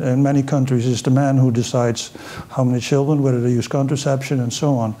 And in many countries, it's the man who decides how many children, whether they use contraception, and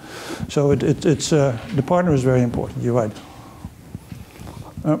so on. So the partner is very important. You're right.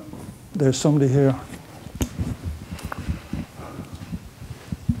 There's somebody here.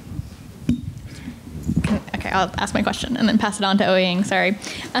 Okay, I'll ask my question and then pass it on to Oying, sorry.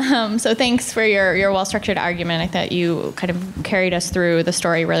 So thanks for your well-structured argument. I thought you kind of carried us through the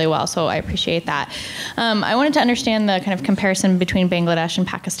story really well, so I appreciate that. I wanted to understand the kind of comparison between Bangladesh and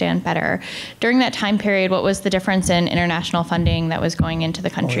Pakistan better. During that time period, what was the difference in international funding that was going into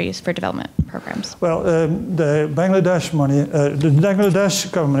the countries for development programs? Well, the Bangladesh money, the Bangladesh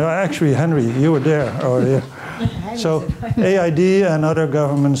government, actually, Henry, you were there already. So AID and other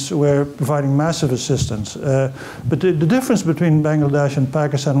governments were providing massive assistance. But the difference between Bangladesh and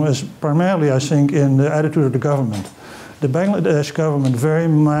Pakistan was primarily, I think, in the attitude of the government. The Bangladesh government very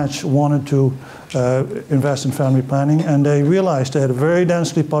much wanted to invest in family planning, and they realized they had a very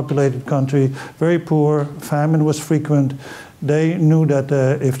densely populated country, very poor, famine was frequent. They knew that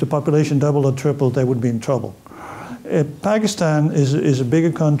if the population doubled or tripled, they would be in trouble. Pakistan is a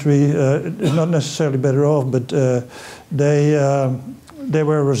bigger country, is not necessarily better off, but they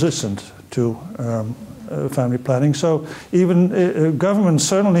were resistant to family planning. So even government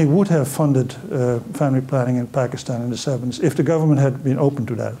certainly would have funded family planning in Pakistan in the 70s if the government had been open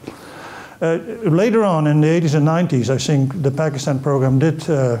to that. Later on in the 80s and 90s, I think the Pakistan program did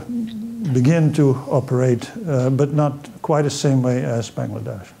begin to operate, but not quite the same way as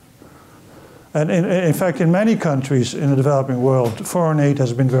Bangladesh. And in fact, in many countries in the developing world, foreign aid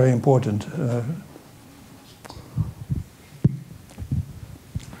has been very important.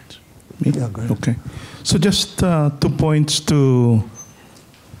 Yeah, go ahead. Okay. So just 2 points to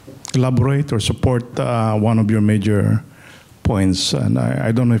elaborate or support one of your major points. And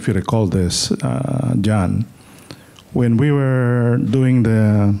I don't know if you recall this, John. When we were doing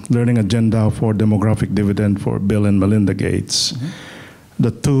the learning agenda for demographic dividend for Bill and Melinda Gates,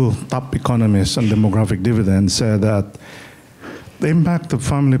 the two top economists on demographic dividend said that the impact of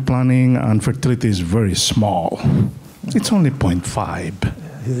family planning on fertility is very small. It's only 0.5.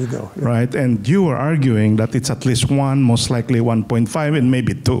 Here you go. Yeah. Right? And you were arguing that it's at least 1, most likely 1.5, and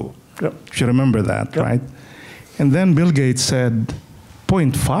maybe 2. Yep. If you remember that, yep. Right? And then Bill Gates said,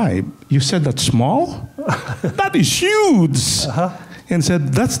 0.5? You said that's small? That is huge! And said,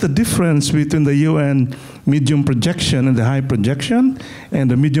 that's the difference between the UN medium projection and the high projection, and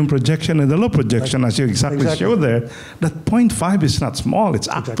the medium projection and the low projection, as you exactly showed there. That 0.5 is not small. It's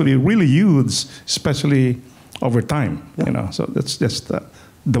actually really huge, especially over time. Yeah. You know, so that's just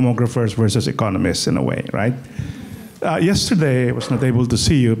demographers versus economists in a way, right? Yesterday, I was not able to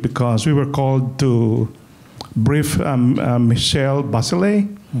see you because we were called to brief Michelle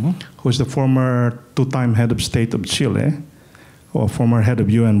Bachelet, who is the former 2-time head of state of Chile, or former head of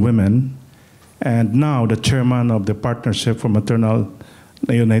UN Women, and now the chairman of the Partnership for Maternal,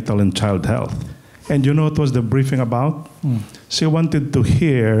 Neonatal, and Child Health. And you know what was the briefing about? She wanted to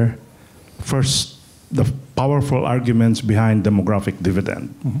hear first, the powerful arguments behind demographic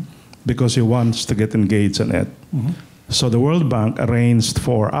dividend, because he wants to get engaged in it. So the World Bank arranged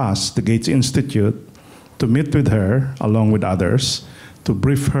for us, the Gates Institute, to meet with her, along with others, to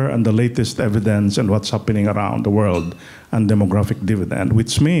brief her on the latest evidence and what's happening around the world on demographic dividend,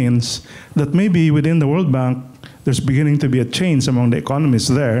 which means that maybe within the World Bank, there's beginning to be a change among the economists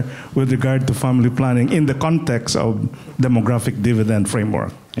there with regard to family planning in the context of demographic dividend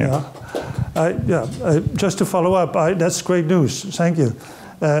framework. Just to follow up, that's great news. Thank you.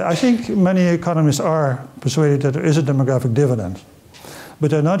 I think many economists are persuaded that there is a demographic dividend, but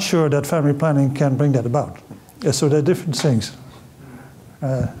they're not sure that family planning can bring that about. So they're different things,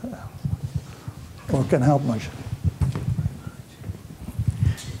 or can help much.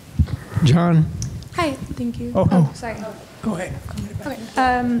 John? Hi, thank you. Oh, sorry. Go ahead. Okay.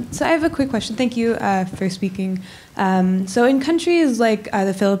 So I have a quick question. Thank you for speaking. So in countries like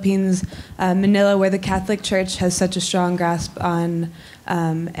the Philippines, Manila, where the Catholic Church has such a strong grasp on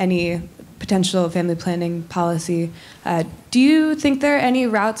any potential family planning policy, do you think there are any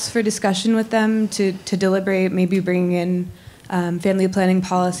routes for discussion with them to deliberate, maybe bringing in family planning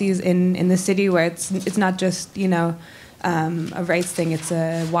policies in the city where it's not just, you know, a rights thing, it's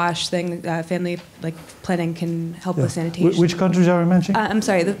a WASH thing. Family planning can help with sanitation. Which countries are you mentioning? I'm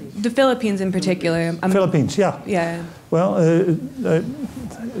sorry, the Philippines in particular. Philippines, yeah. Yeah. Well,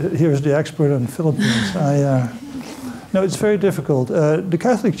 here's the expert on Philippines. No, it's very difficult. The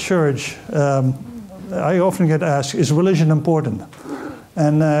Catholic Church, I often get asked, is religion important?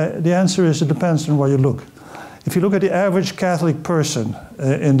 And the answer is it depends on where you look. If you look at the average Catholic person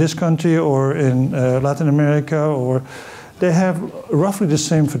in this country or in Latin America, or they have roughly the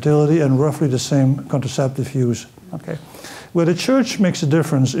same fertility and roughly the same contraceptive use. Okay, where the church makes a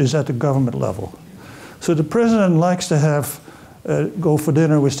difference is at the government level. So the president likes to have go for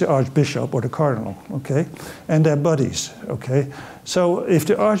dinner with the archbishop or the cardinal, okay, and their buddies, okay. So if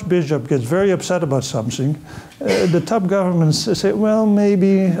the archbishop gets very upset about something, the top governments say, well,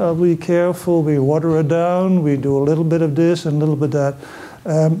 maybe I'll be careful, we water it down, we do a little bit of this and a little bit of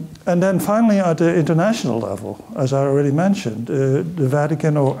that. And then finally at the international level, as I already mentioned, the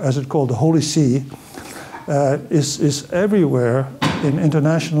Vatican, or as it's called, the Holy See, is everywhere in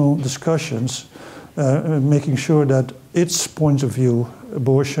international discussions, making sure that its points of view,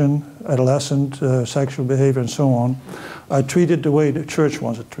 abortion, adolescent, sexual behavior, and so on, are treated the way the church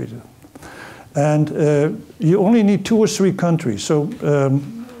wants it treated. And you only need 2 or 3 countries. So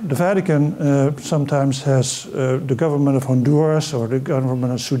the Vatican sometimes has the government of Honduras or the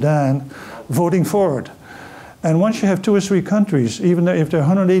government of Sudan voting for it. And once you have 2 or 3 countries, even if there are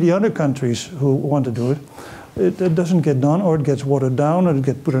 180 other countries who want to do it, it doesn't get done, or it gets watered down, or it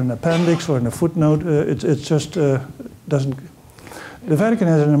gets put in an appendix or in a footnote. It just doesn't. The Vatican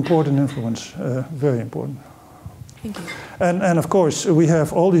has an important influence, very important. Thank you. And of course, we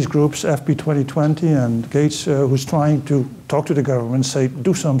have all these groups, FP 2020 and Gates, who's trying to talk to the government, say,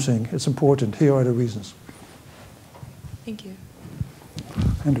 do something, it's important, here are the reasons. Thank you.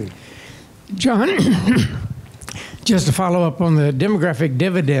 Henry. John, just to follow up on the demographic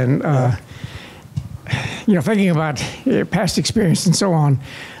dividend, you know, thinking about past experience and so on,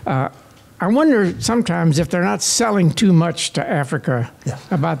 I wonder sometimes if they're not selling too much to Africa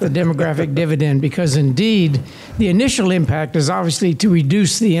about the demographic dividend, because indeed the initial impact is obviously to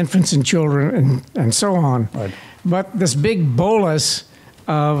reduce the infants and children and so on. Right. But this big bolus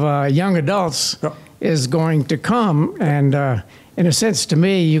of young adults is going to come, and in a sense, to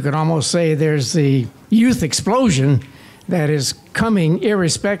me, you could almost say there's the youth explosion that is coming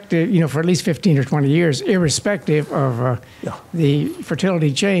irrespective, you know, for at least 15 or 20 years, irrespective of the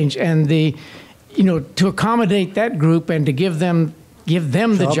fertility change, and the, you know, to accommodate that group and to give them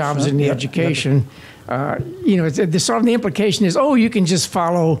the jobs and the education. You know, the sort of the implication is, oh, you can just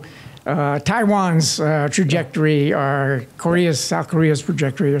follow Taiwan's trajectory or South Korea's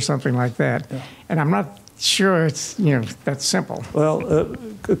trajectory or something like that. Yeah. And I'm not sure it's, you know, that's simple. Well,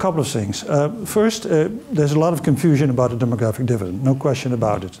 a couple of things. First, there's a lot of confusion about the demographic dividend, no question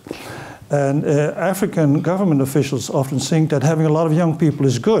about it. And African government officials often think that having a lot of young people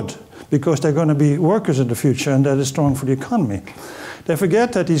is good because they're going to be workers in the future and that is strong for the economy. They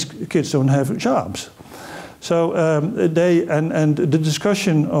forget that these kids don't have jobs. So and the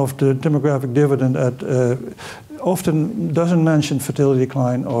discussion of the demographic dividend often doesn't mention fertility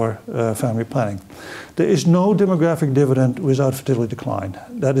decline or family planning. There is no demographic dividend without fertility decline.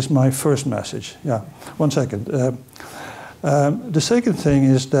 That is my first message. Yeah, 1 second. The second thing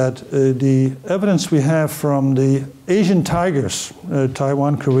is that the evidence we have from the Asian tigers,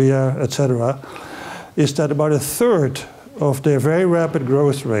 Taiwan, Korea, etc., is that about 1/3 of their very rapid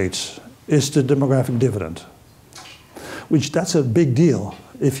growth rates is the demographic dividend, which that's a big deal.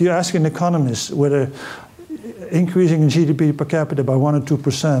 If you ask an economist whether increasing in GDP per capita by 1 or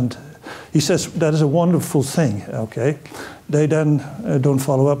 2%, he says that is a wonderful thing, okay? They then don't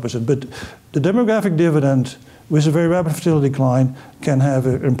follow up with it. But the demographic dividend, with a very rapid fertility decline, can have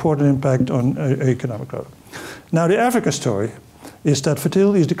an important impact on economic growth. Now, the Africa story is that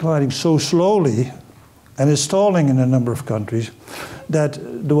fertility is declining so slowly and is stalling in a number of countries that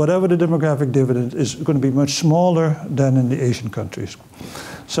whatever the demographic dividend is going to be much smaller than in the Asian countries.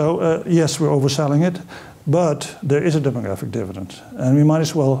 So, yes, we're overselling it, but there is a demographic dividend. And we might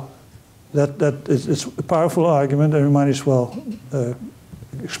as well, it's a powerful argument, and we might as well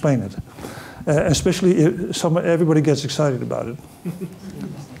explain it. Especially if everybody gets excited about it.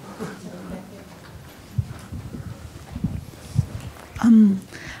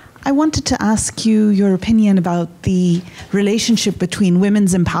 I wanted to ask you your opinion about the relationship between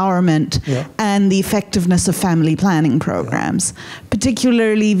women's empowerment and the effectiveness of family planning programs,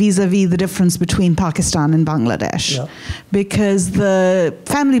 particularly vis-a-vis the difference between Pakistan and Bangladesh. Because the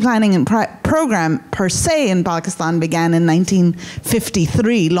family planning program per se in Pakistan began in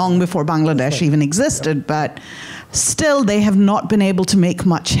 1953, long before Bangladesh even existed, but still they have not been able to make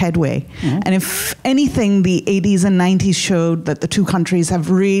much headway. And if anything, the 80s and 90s showed that the two countries have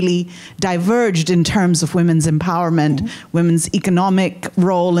really diverged in terms of women's empowerment, women's economic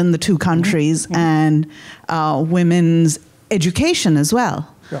role in the two countries, and women's education as well.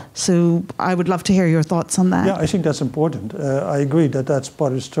 So I would love to hear your thoughts on that. Yeah, I think that's important. I agree that that's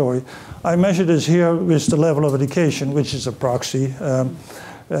part of the story. I measure this here with the level of education, which is a proxy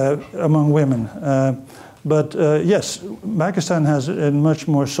among women. But yes, Pakistan has a much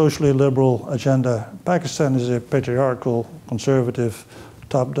more socially liberal agenda. Pakistan is a patriarchal, conservative,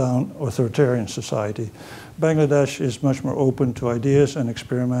 top-down, authoritarian society. Bangladesh is much more open to ideas and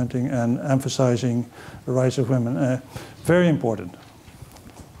experimenting and emphasizing the rights of women. Very important.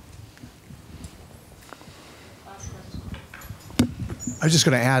 I was just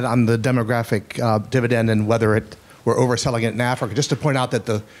going to add on the demographic dividend and whether we're overselling it in Africa, just to point out that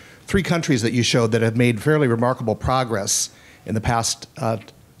the 3 countries that you showed that have made fairly remarkable progress in the past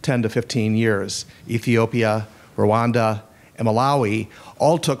 10 to 15 years, Ethiopia, Rwanda, and Malawi,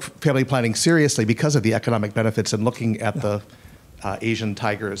 all took family planning seriously because of the economic benefits and looking at the Asian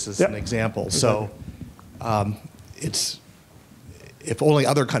tigers as an example. So if only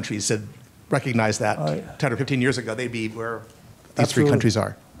other countries had recognized that 10 or 15 years ago, they'd be where these 3 countries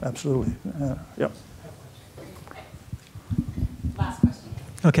are. Absolutely. Yep.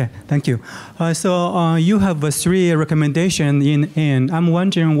 Okay, thank you. So you have 3 recommendations in. I'm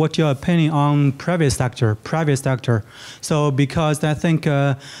wondering what your opinion on private sector. So because I think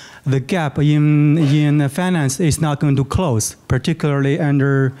the gap in finance is not going to close, particularly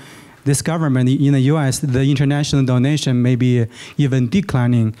under this government in the U.S., the international donation may be even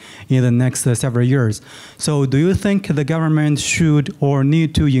declining in the next several years. So do you think the government should or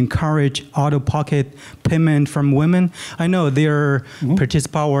need to encourage out-of-pocket payment from women? I know their purchase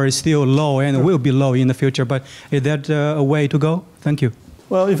power is still low and will be low in the future, but is that a way to go? Thank you.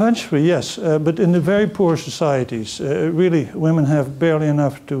 Well, eventually, yes. But in the very poor societies, really, women have barely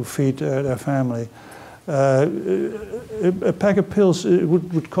enough to feed their family. A pack of pills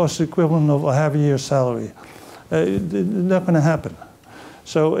would cost the equivalent of half a year's salary. Not going to happen.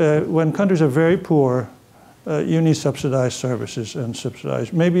 So when countries are very poor, you need subsidized services and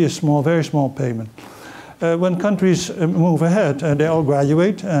subsidized, maybe a very small payment. When countries move ahead, they all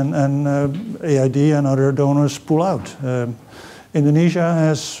graduate, and AID and other donors pull out. Indonesia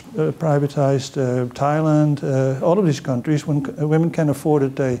has privatized, Thailand, all of these countries, when women can afford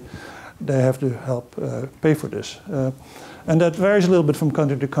it, they have to help pay for this. And that varies a little bit from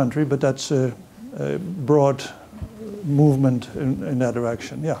country to country, but that's a broad movement in that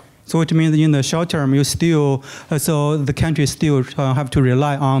direction, yeah. So it means in the short term, you still, so the country still have to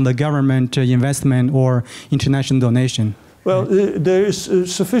rely on the government investment or international donation? Well, there is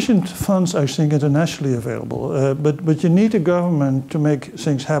sufficient funds, I think, internationally available, but you need a government to make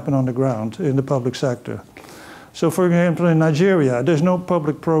things happen on the ground in the public sector. So, for example, in Nigeria, there's no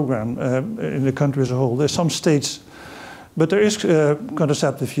public program in the country as a whole. There's some states, but there is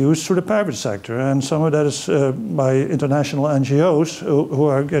contraceptive use through the private sector, and some of that is by international NGOs who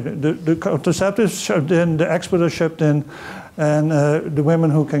are getting the contraceptives shipped in, the experts are shipped in, and the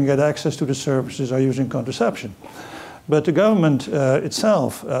women who can get access to the services are using contraception. But the government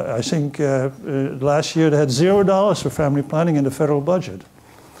itself, I think last year they had $0 for family planning in the federal budget.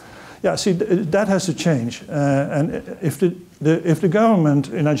 Yeah, see, that has to change. And if the government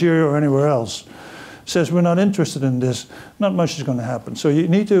in Nigeria or anywhere else says we're not interested in this, not much is going to happen. So you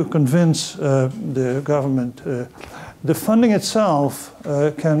need to convince the government. The funding itself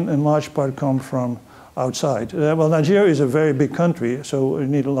can in large part come from outside. Well, Nigeria is a very big country, so we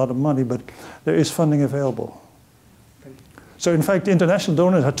need a lot of money, but there is funding available. So in fact, international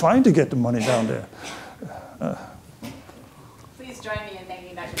donors are trying to get the money down there.